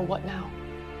need to know what now.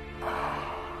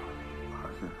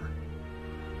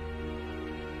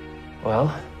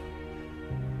 Well,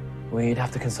 we'd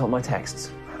have to consult my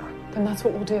texts. Then that's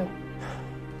what we'll do.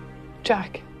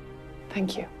 Jack,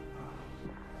 thank you.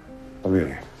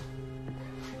 Really?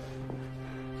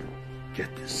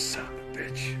 Get this son of a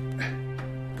bitch.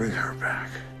 Bring her back.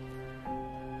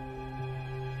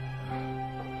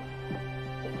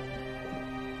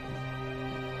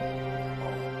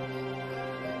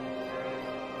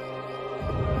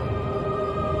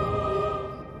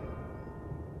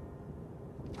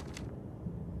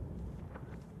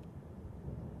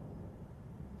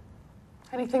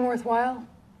 Anything worthwhile?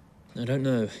 I don't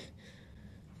know.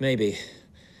 Maybe.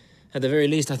 At the very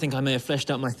least, I think I may have fleshed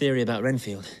out my theory about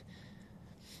Renfield.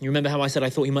 You remember how I said I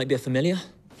thought he might be a familiar?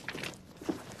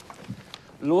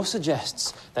 Law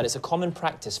suggests that it's a common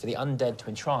practice for the undead to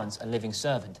entrance a living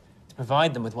servant, to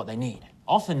provide them with what they need,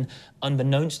 often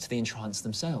unbeknownst to the entranced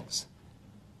themselves.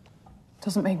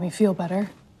 Doesn't make me feel better.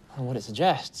 And what it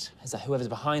suggests is that whoever's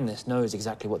behind this knows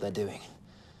exactly what they're doing.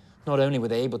 Not only were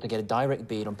they able to get a direct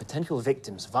bead on potential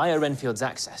victims via Renfield's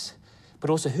access, but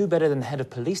also who better than the head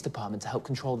of police department to help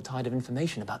control the tide of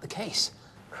information about the case?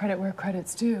 Credit where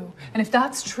credit's due. And if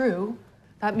that's true,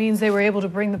 that means they were able to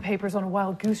bring the papers on a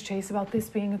wild goose chase about this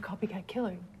being a copycat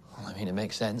killing. Well, I mean, it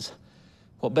makes sense.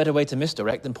 What better way to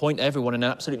misdirect than point everyone in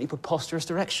an absolutely preposterous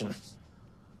direction?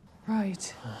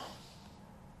 Right.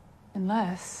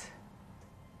 Unless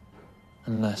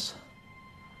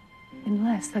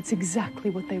that's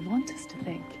exactly what they want us to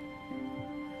think.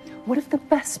 What if the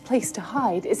best place to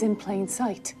hide is in plain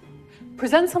sight?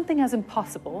 Present something as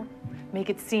impossible, make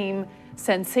it seem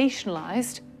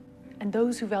sensationalized, and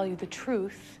those who value the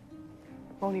truth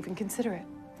won't even consider it.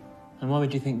 And why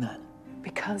would you think that?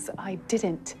 Because I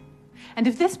didn't. And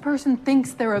if this person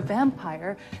thinks they're a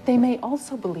vampire, they may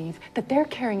also believe that they're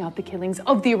carrying out the killings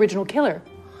of the original killer.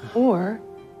 Or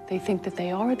they think that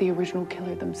they are the original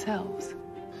killer themselves.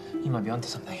 You might be onto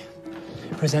something.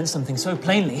 Present something so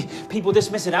plainly, people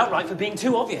dismiss it outright for being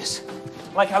too obvious.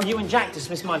 Like how you and Jack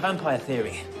dismissed my vampire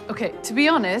theory. Okay, to be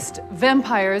honest,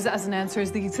 vampires as an answer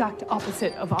is the exact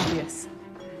opposite of obvious.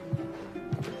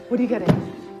 What are you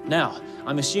getting? Now,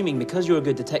 I'm assuming because you're a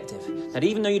good detective, that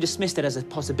even though you dismissed it as a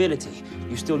possibility,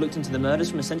 you still looked into the murders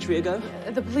from a century ago?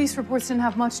 The police reports didn't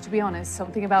have much, to be honest.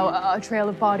 Something about a trail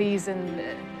of bodies and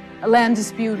a land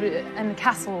dispute and a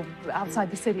castle outside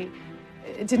the city.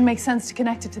 It didn't make sense to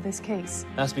connect it to this case.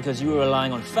 That's because you were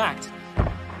relying on fact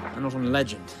and not on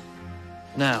legend.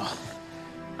 Now,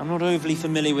 I'm not overly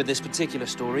familiar with this particular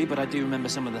story, but I do remember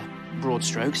some of the broad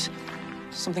strokes.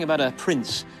 Something about a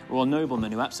prince or a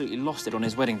nobleman who absolutely lost it on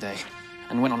his wedding day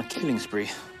and went on a killing spree.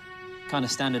 Kind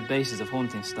of standard basis of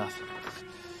haunting stuff.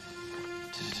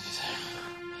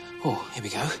 Oh, here we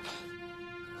go.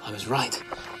 I was right.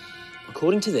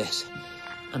 According to this,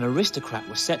 an aristocrat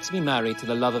was set to be married to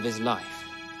the love of his life.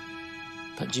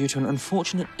 But due to an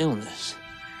unfortunate illness,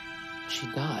 she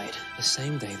died the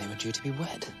same day they were due to be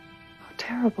wed. Oh,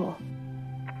 terrible.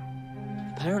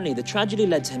 Apparently, the tragedy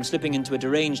led to him slipping into a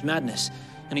deranged madness,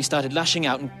 and he started lashing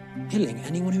out and killing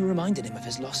anyone who reminded him of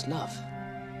his lost love.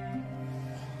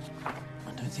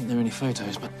 I don't think there are any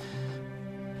photos, but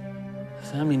the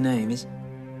family name is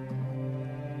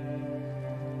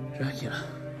Dracula.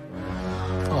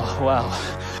 Oh, wow.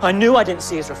 I knew I didn't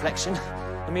see his reflection.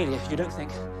 Amelia, you don't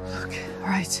think? Okay, all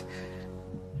right.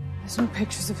 There's no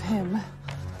pictures of him.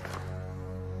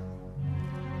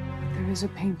 There is a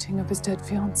painting of his dead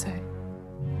fiancée.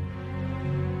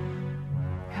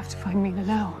 We have to find Mina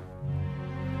now.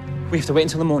 We have to wait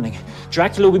until the morning.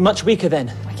 Dracula will be much weaker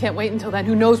then. I can't wait until then.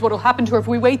 Who knows what'll happen to her if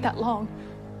we wait that long?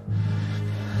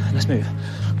 Let's move.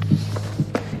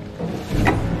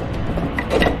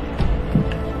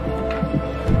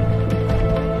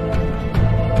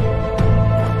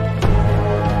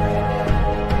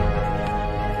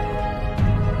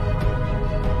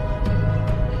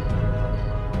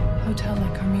 Hotel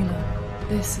La Carmila.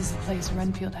 This is the place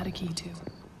Renfield had a key to.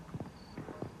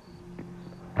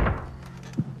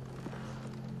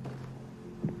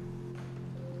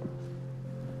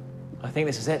 I think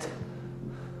this is it.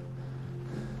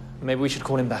 Maybe we should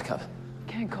call him back up.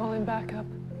 Can't call him back up.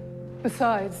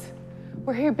 Besides,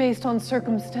 we're here based on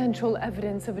circumstantial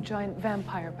evidence of a giant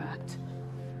vampire pact.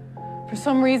 For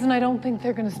some reason, I don't think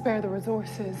they're going to spare the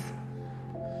resources.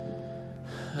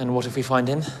 And what if we find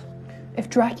him? If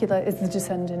Dracula is the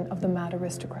descendant of the mad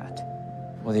aristocrat,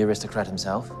 Or the aristocrat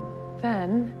himself?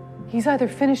 then he's either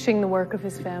finishing the work of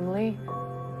his family,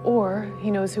 or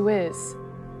he knows who is.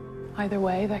 Either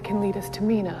way, that can lead us to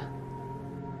Mina.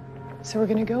 So we're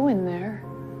gonna go in there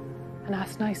and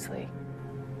ask nicely.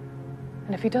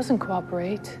 And if he doesn't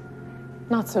cooperate,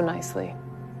 not so nicely.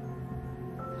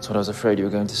 That's what I was afraid you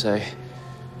were going to say.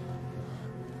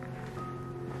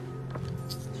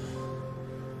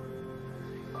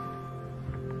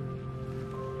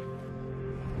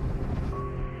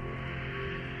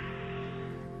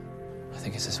 I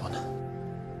think it's this one.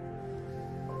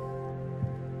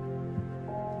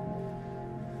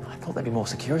 I thought there'd be more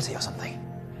security or something.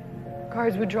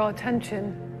 Guards would draw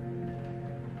attention.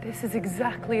 This is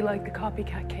exactly like the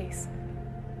copycat case.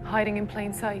 Hiding in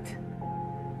plain sight.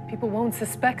 People won't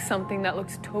suspect something that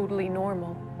looks totally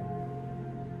normal.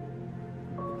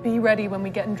 Be ready when we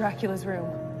get in Dracula's room.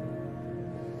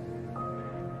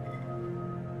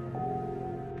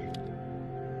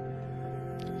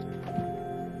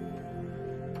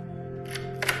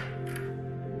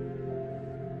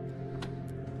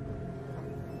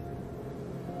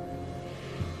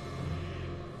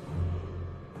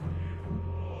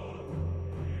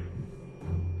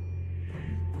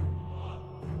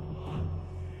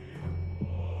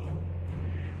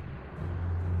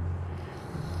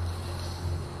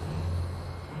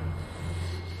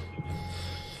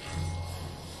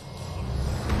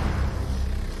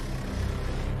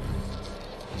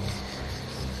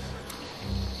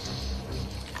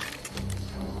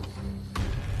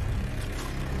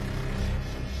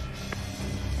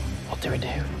 What do we do?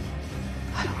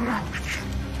 I don't know.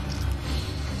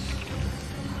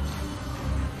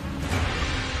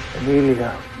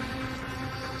 Amelia.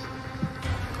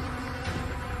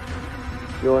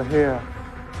 You're here.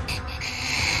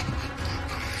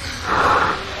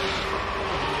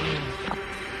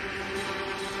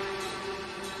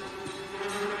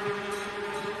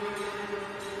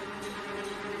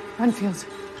 Renfield.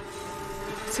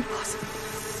 It's impossible.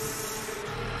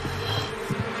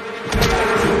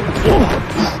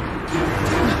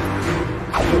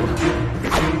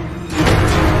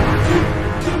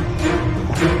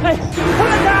 Hey,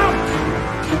 put it down!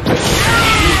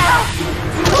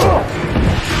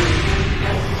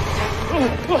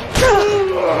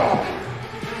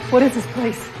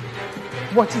 Please,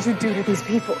 what did you do to these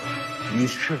people? You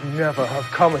should never have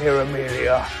come here,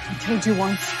 Amelia. I told you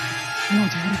once, and I'll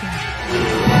do it again.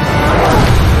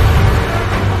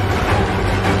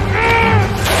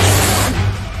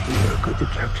 You're a good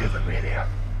detective, Amelia.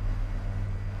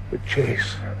 But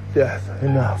chase death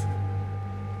enough.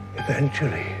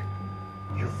 Eventually,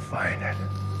 you find it.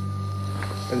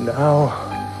 And now,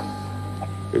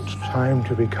 it's time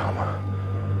to become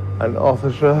an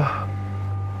officer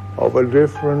of a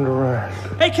different rank.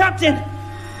 Hey, Captain!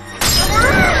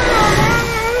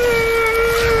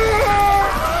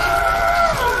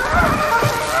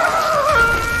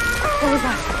 What was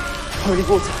that? Holy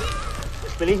water.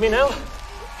 Believe me now?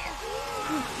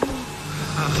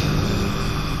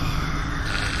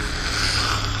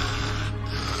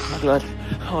 My blood.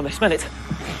 Oh, they smell it.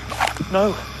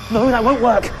 No, that won't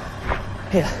work.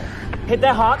 Here, hit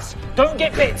their hearts. Don't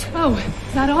get bit. Oh,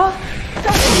 is that all?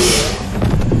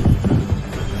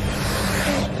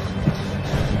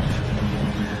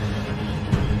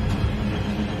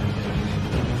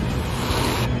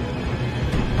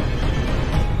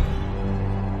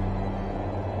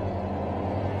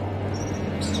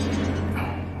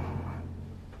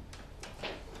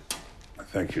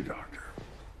 Thank you, Doctor.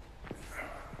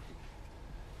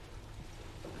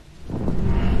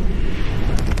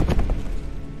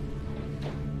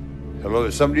 Hello,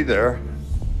 is somebody there?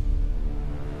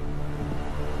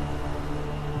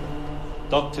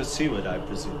 Dr. Seward, I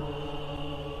presume.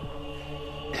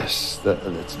 Yes,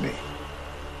 that's me.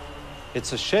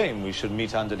 It's a shame we should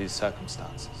meet under these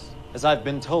circumstances. As I've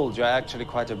been told, you're actually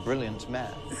quite a brilliant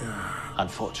man. Yeah.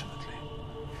 Unfortunately.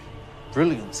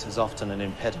 Brilliance is often an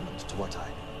impediment to what I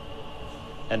do.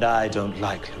 And I don't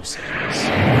like loose ends.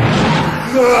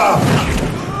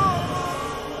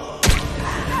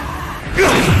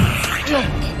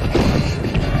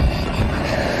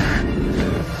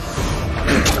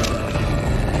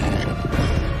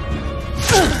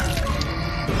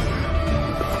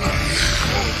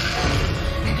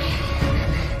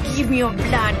 Give me your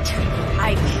blood.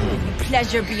 I kill you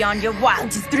pleasure beyond your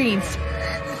wildest dreams.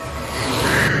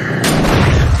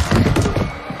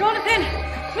 Jonathan!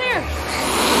 Clear!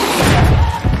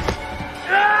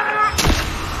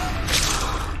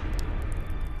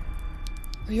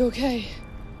 Are you okay?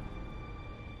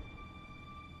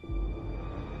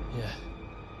 Yeah.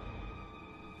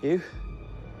 You?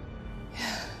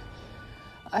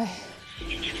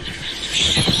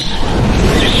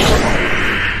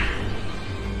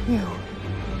 You.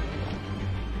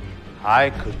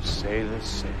 I could say the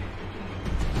same.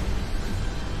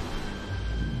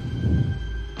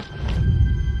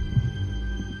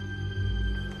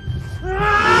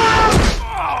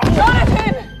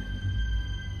 Jonathan!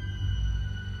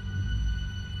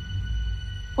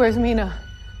 Where's Mina?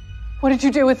 What did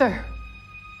you do with her?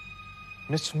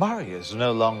 Miss Murray is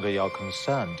no longer your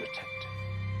concern, Detective.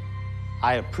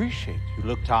 I appreciate you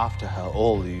looked after her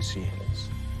all these years.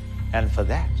 And for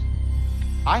that,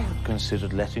 I had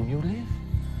considered letting you live.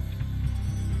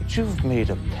 But you've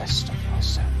made a pest of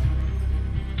yourself.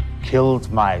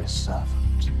 Killed my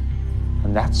servant.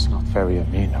 And that's not very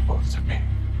amenable to me.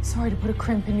 Sorry to put a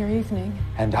crimp in your evening.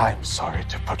 And I'm sorry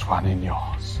to put one in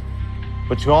yours.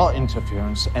 But your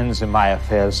interference ends in my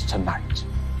affairs tonight.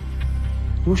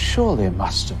 You surely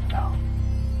must have known.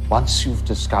 Once you've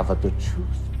discovered the truth,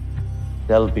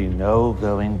 there'll be no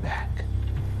going back.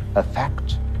 A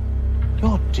fact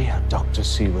your dear Dr.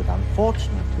 Seward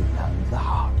unfortunately learned the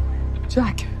hard way.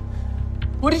 Jack,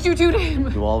 what did you do to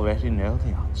him? You already know the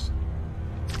answer.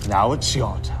 Now it's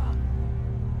your turn.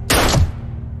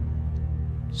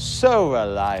 So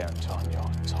reliant on your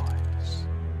toys.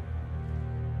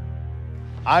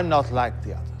 I'm not like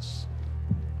the others.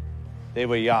 They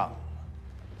were young,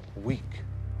 weak,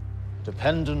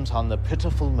 dependent on the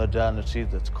pitiful modernity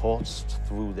that coursed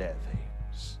through their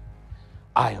veins.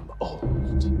 I am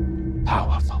old,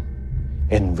 powerful,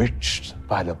 enriched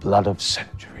by the blood of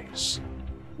centuries.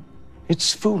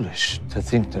 It's foolish to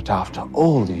think that after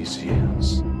all these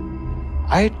years,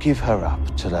 I'd give her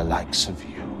up to the likes of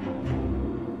you.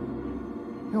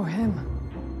 You're him.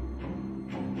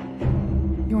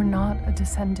 You're not a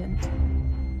descendant.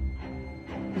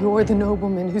 You're the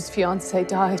nobleman whose fiancé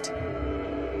died.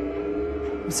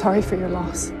 I'm sorry for your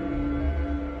loss.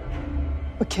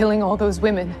 But killing all those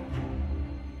women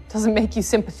doesn't make you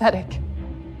sympathetic.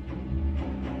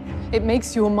 It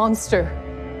makes you a monster.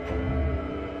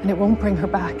 And it won't bring her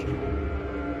back.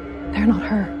 They're not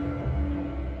her.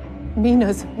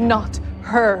 Mina's not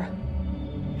her.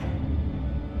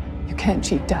 You can't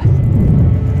cheat death.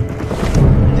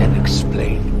 Then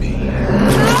explain to me.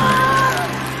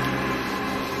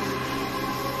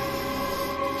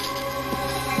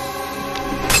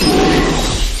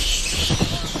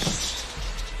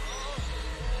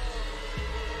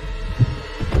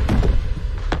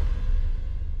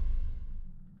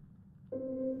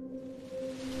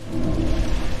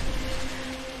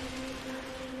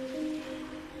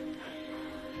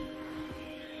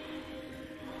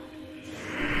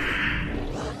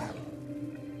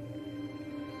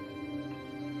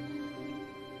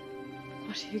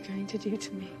 What are you going to do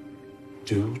to me?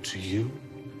 Do to you?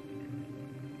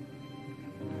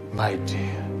 My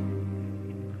dear,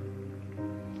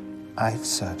 I've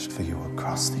searched for you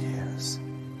across the years.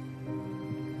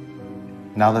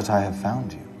 Now that I have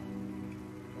found you,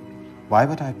 why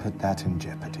would I put that in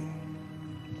jeopardy?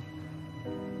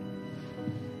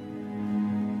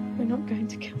 You're not going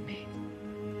to kill me.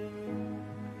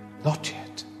 Not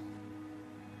yet.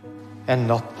 And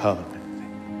not permanently.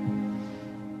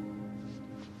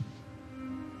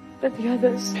 But the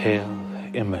others... Pale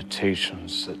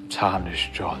imitations that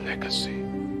tarnished your legacy.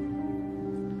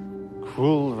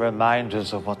 Cruel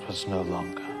reminders of what was no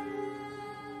longer.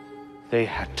 They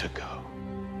had to go.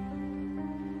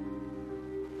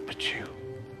 But you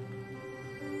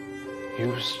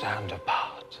stand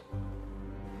apart.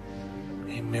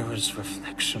 A mirror's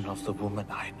reflection of the woman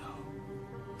I know.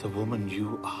 The woman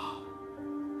you are.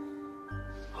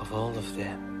 Of all of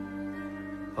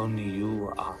them, only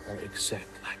you are her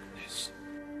exact likeness.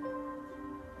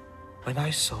 When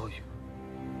I saw you,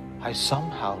 I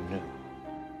somehow knew.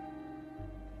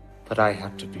 But I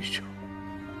had to be sure.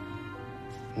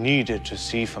 Needed to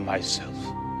see for myself.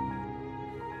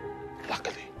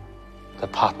 Luckily, the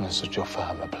partners at your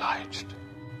firm obliged.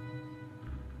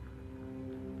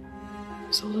 It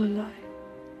was all a lie.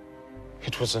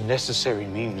 It was a necessary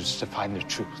means to find the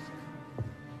truth.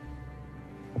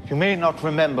 You may not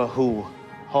remember who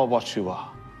or what you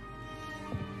are,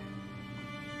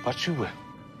 but you will.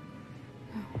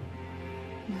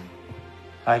 No.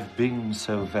 I've been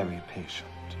so very patient,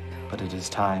 but it is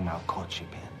time our courtship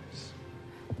ends.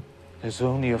 There's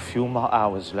only a few more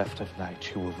hours left of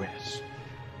night. You will rest.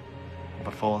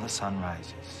 Before the sun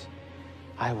rises,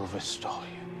 I will restore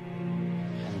you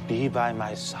and be by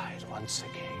my side once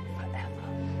again forever.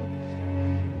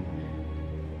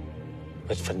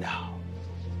 But for now,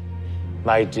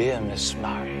 my dear Miss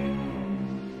Murray,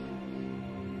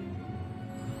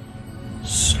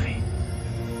 sleep.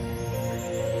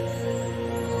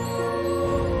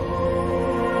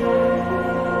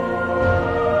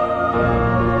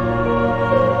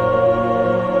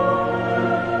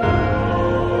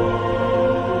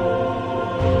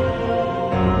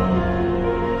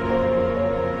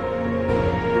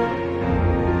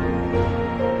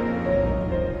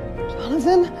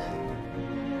 Jonathan?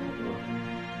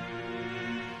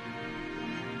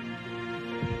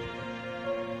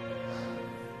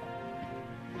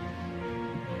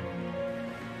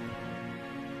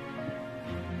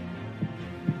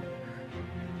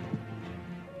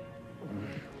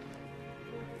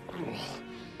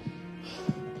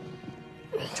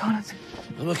 Jonathan.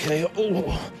 I'm okay. Oh,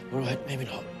 all right, maybe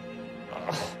not.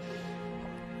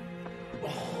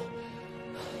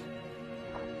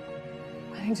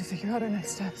 I need to figure out our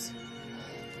next steps.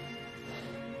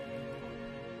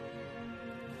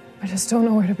 I just don't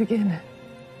know where to begin.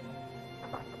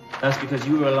 That's because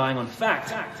you were relying on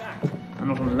fact and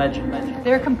not on legend.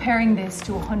 They're comparing this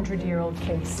to a 100-year-old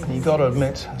case. You gotta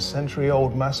admit, a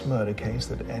century-old mass murder case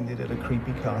that ended at a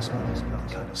creepy castle is not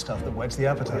the kind of stuff that whets the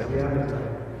appetite.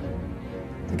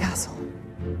 The castle.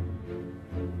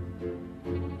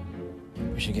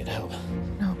 We should get help.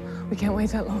 No, we can't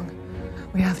wait that long.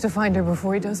 We have to find her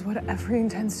before he does whatever he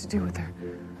intends to do with her.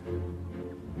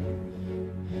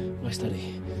 My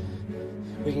study.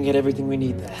 We can get everything we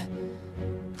need there.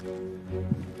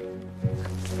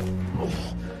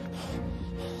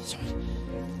 Sorry.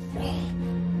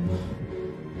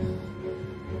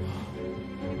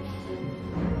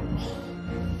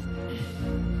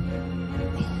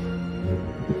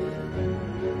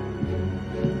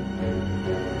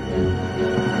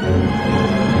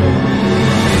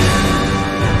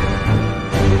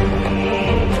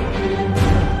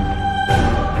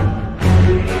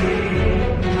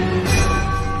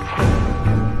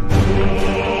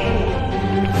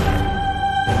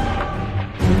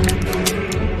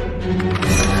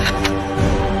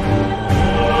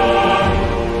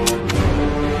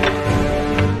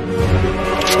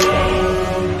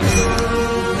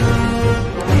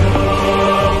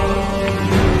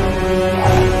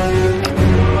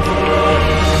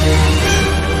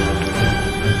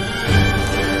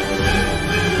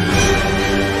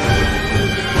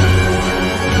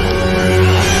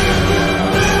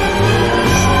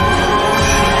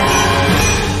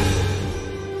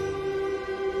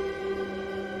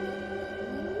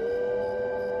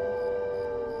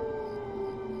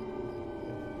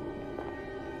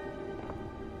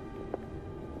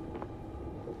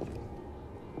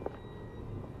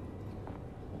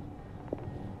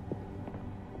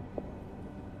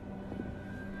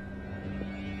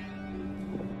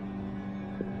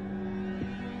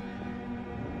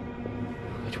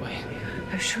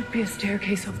 should be a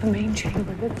staircase off the main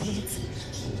chamber that leads.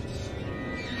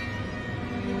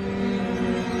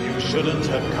 You shouldn't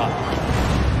have come.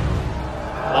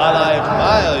 While I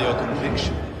admire your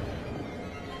conviction,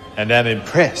 and am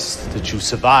impressed that you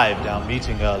survived our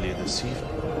meeting earlier this evening,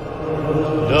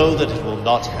 know that it will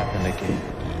not happen again.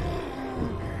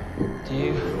 Do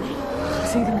you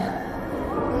see them?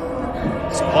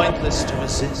 It's pointless to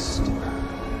resist.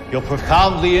 You're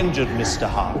profoundly injured, Mr.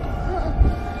 Harker.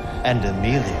 And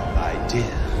Amelia, my dear,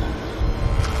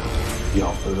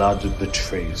 your blood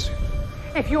betrays you.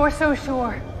 If you're so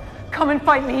sure, come and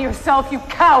fight me yourself, you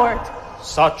coward!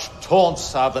 Such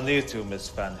taunts are beneath you, Miss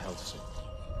Van Helsing.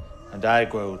 And I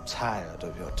grow tired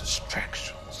of your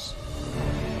distractions.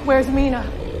 Where's Mina?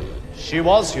 She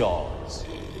was yours.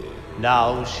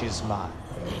 Now she's mine.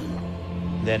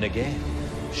 Then again,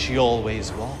 she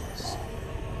always was.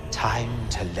 Time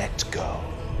to let go.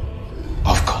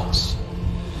 Of course,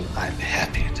 I'm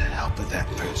happy to help with that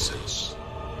process.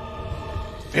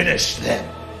 Finish them.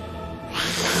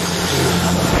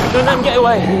 Don't let him get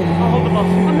away. I'll hold them off.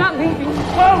 I'm not leaving.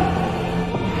 Oh!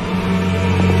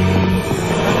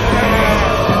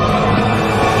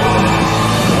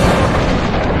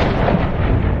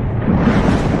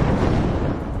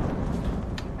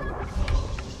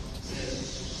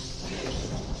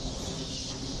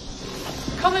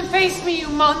 Come and face me, you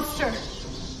monster!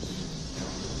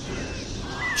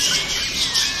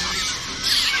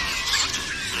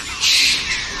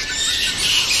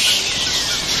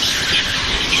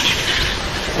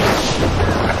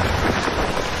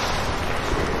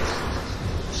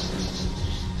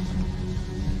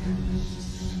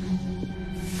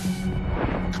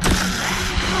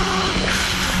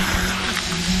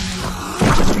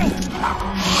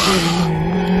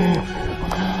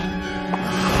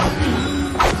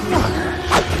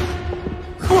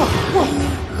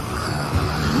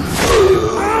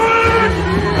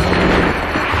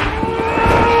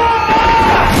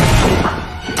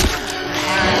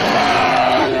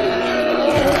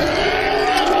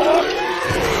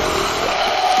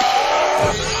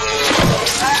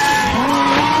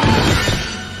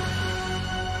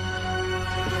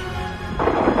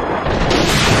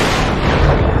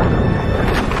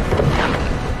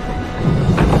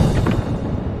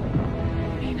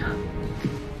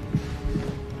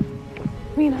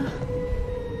 Mina.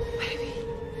 Baby.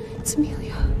 It's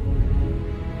Amelia.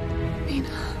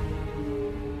 Mina.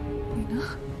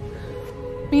 Mina.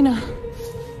 Mina.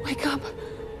 Wake up.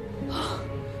 Oh,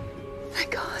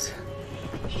 thank God.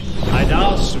 I'd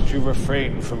ask that you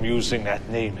refrain from using that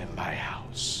name in my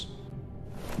house.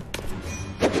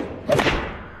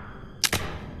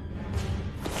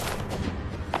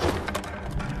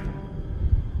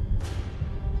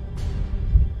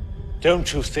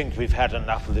 Don't you think we've had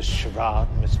enough of this charade,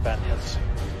 Miss Van Helsing?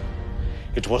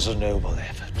 It was a noble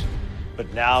effort,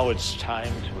 but now it's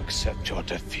time to accept your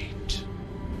defeat.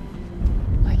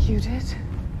 Like you did?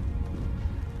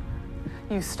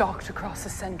 You stalked across a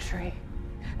century,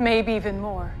 maybe even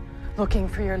more, looking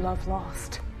for your love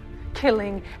lost,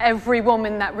 killing every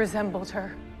woman that resembled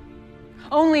her,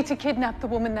 only to kidnap the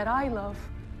woman that I love,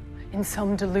 in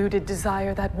some deluded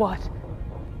desire that what?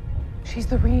 She's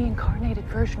the reincarnated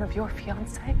version of your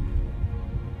fiancé?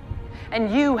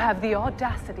 And you have the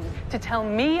audacity to tell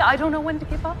me I don't know when to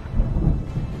give up?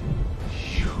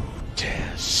 You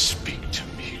dare speak to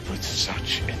me with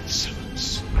such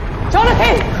insolence?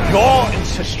 Jonathan! Your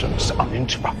insistence on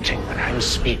interrupting when I'm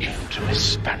speaking to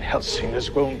Miss Van Helsing has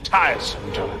grown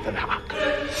tiresome, Jonathan Harker.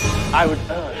 I would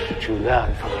urge that you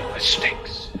learn from your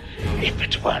mistakes, if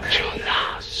it weren't your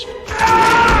last.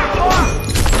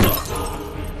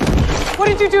 What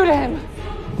did you do to him?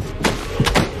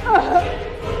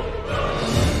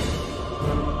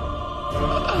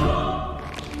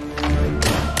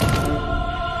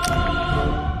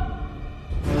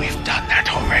 We've done that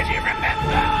already, remember?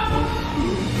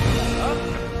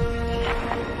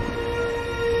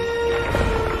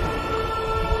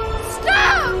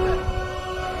 Stop!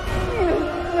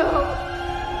 No.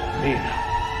 Mina.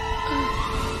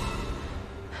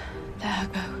 Let her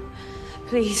go.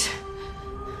 Please.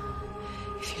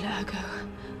 If you let her go,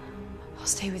 I'll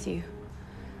stay with you.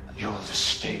 You'll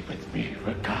stay with me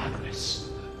regardless.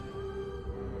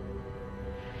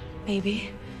 Maybe,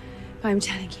 but I'm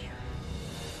telling you,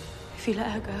 if you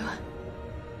let her go,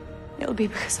 it'll be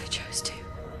because I chose to.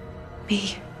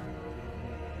 Me.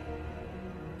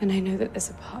 And I know that there's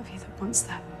a part of you that wants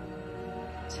that.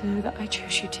 To know that I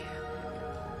chose you too.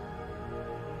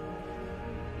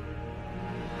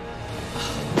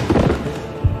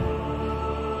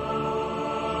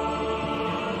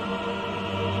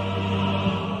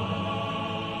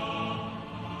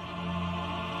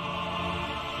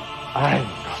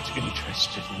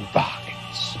 interested in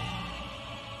bargains.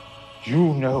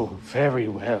 You know very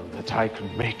well that I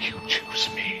can make you choose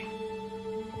me.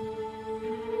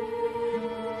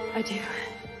 I do.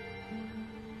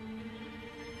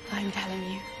 I'm telling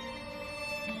you.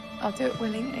 I'll do it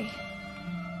willingly.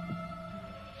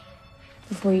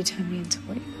 Before you turn me into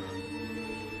what you are.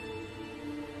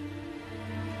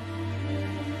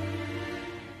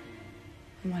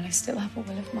 And while I still have a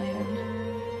will of my own,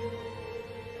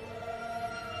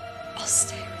 I'll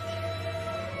stay with you.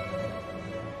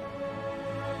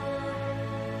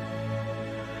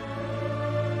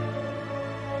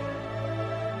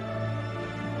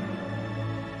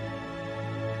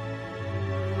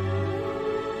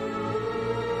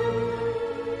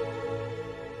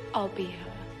 I'll be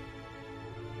her.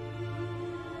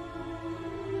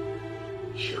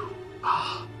 You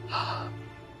are her.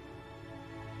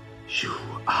 You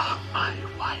are my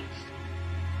wife.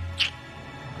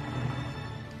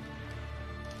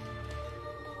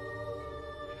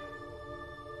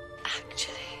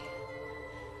 Actually,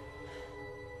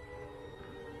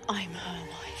 I'm her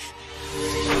wife.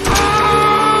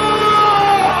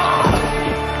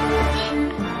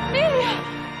 Amelia!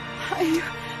 Are you...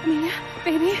 Amelia?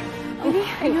 Baby? Baby,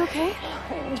 are you okay?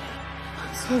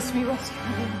 I'm supposed to be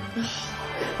rescuing you.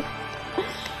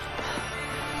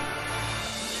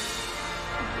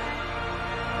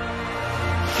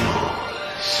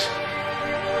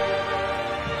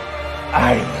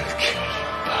 I will kill you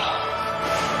both.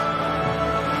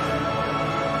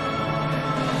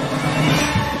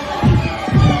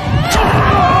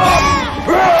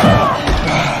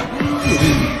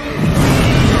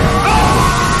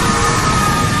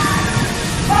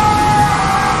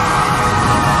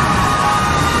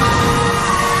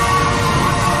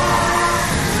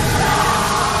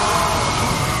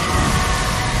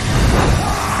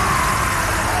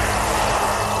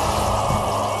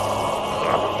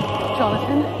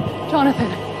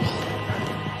 Jonathan,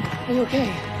 are you okay?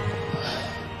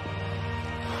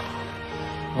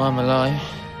 Well, I'm alive.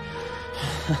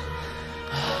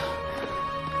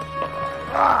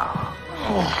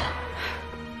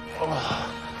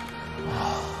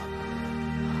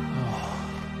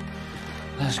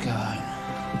 Let's go home.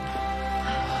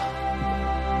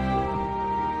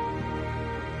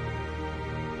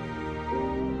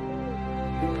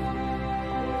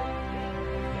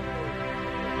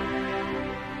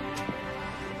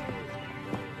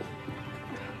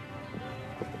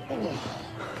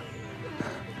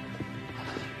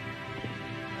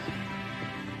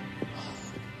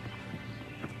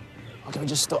 Oh, can we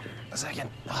just stop a second?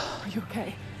 Are you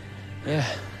okay? Yeah.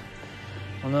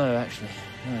 Well, no, actually.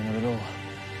 No, not at all.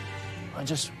 I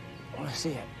just want to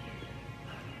see it.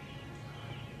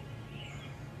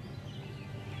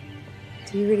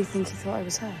 Do you really think you thought I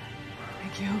was her?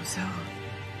 Make you hope so.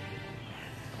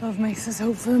 Love makes us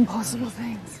hope for impossible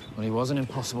things. Well, he was an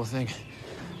impossible thing.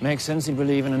 Makes sense he'd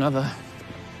believe in another.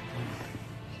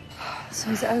 So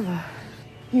is it over?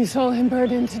 You saw him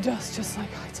burned into dust just like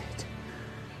I did.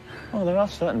 Well, there are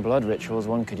certain blood rituals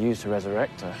one could use to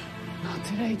resurrect her. Not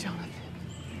today, Jonathan.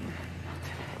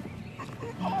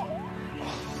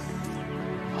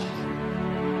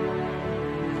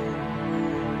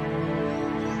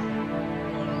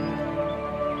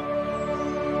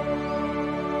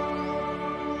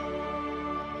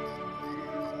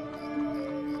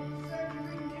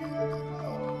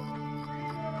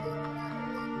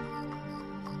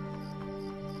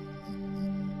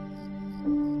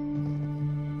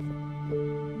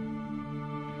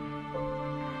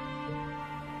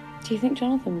 Do you think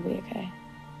Jonathan will be okay?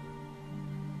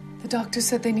 The doctor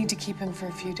said they need to keep him for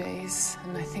a few days,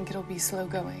 and I think it'll be slow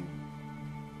going.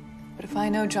 But if I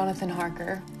know Jonathan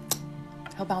Harker,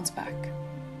 he'll bounce back.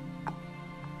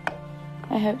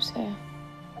 I hope so.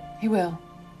 He will.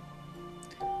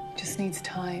 Just needs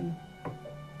time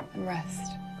and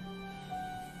rest.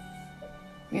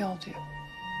 We all do.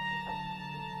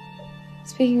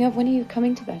 Speaking of, when are you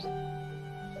coming to bed?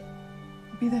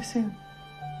 I'll be there soon.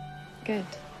 Good.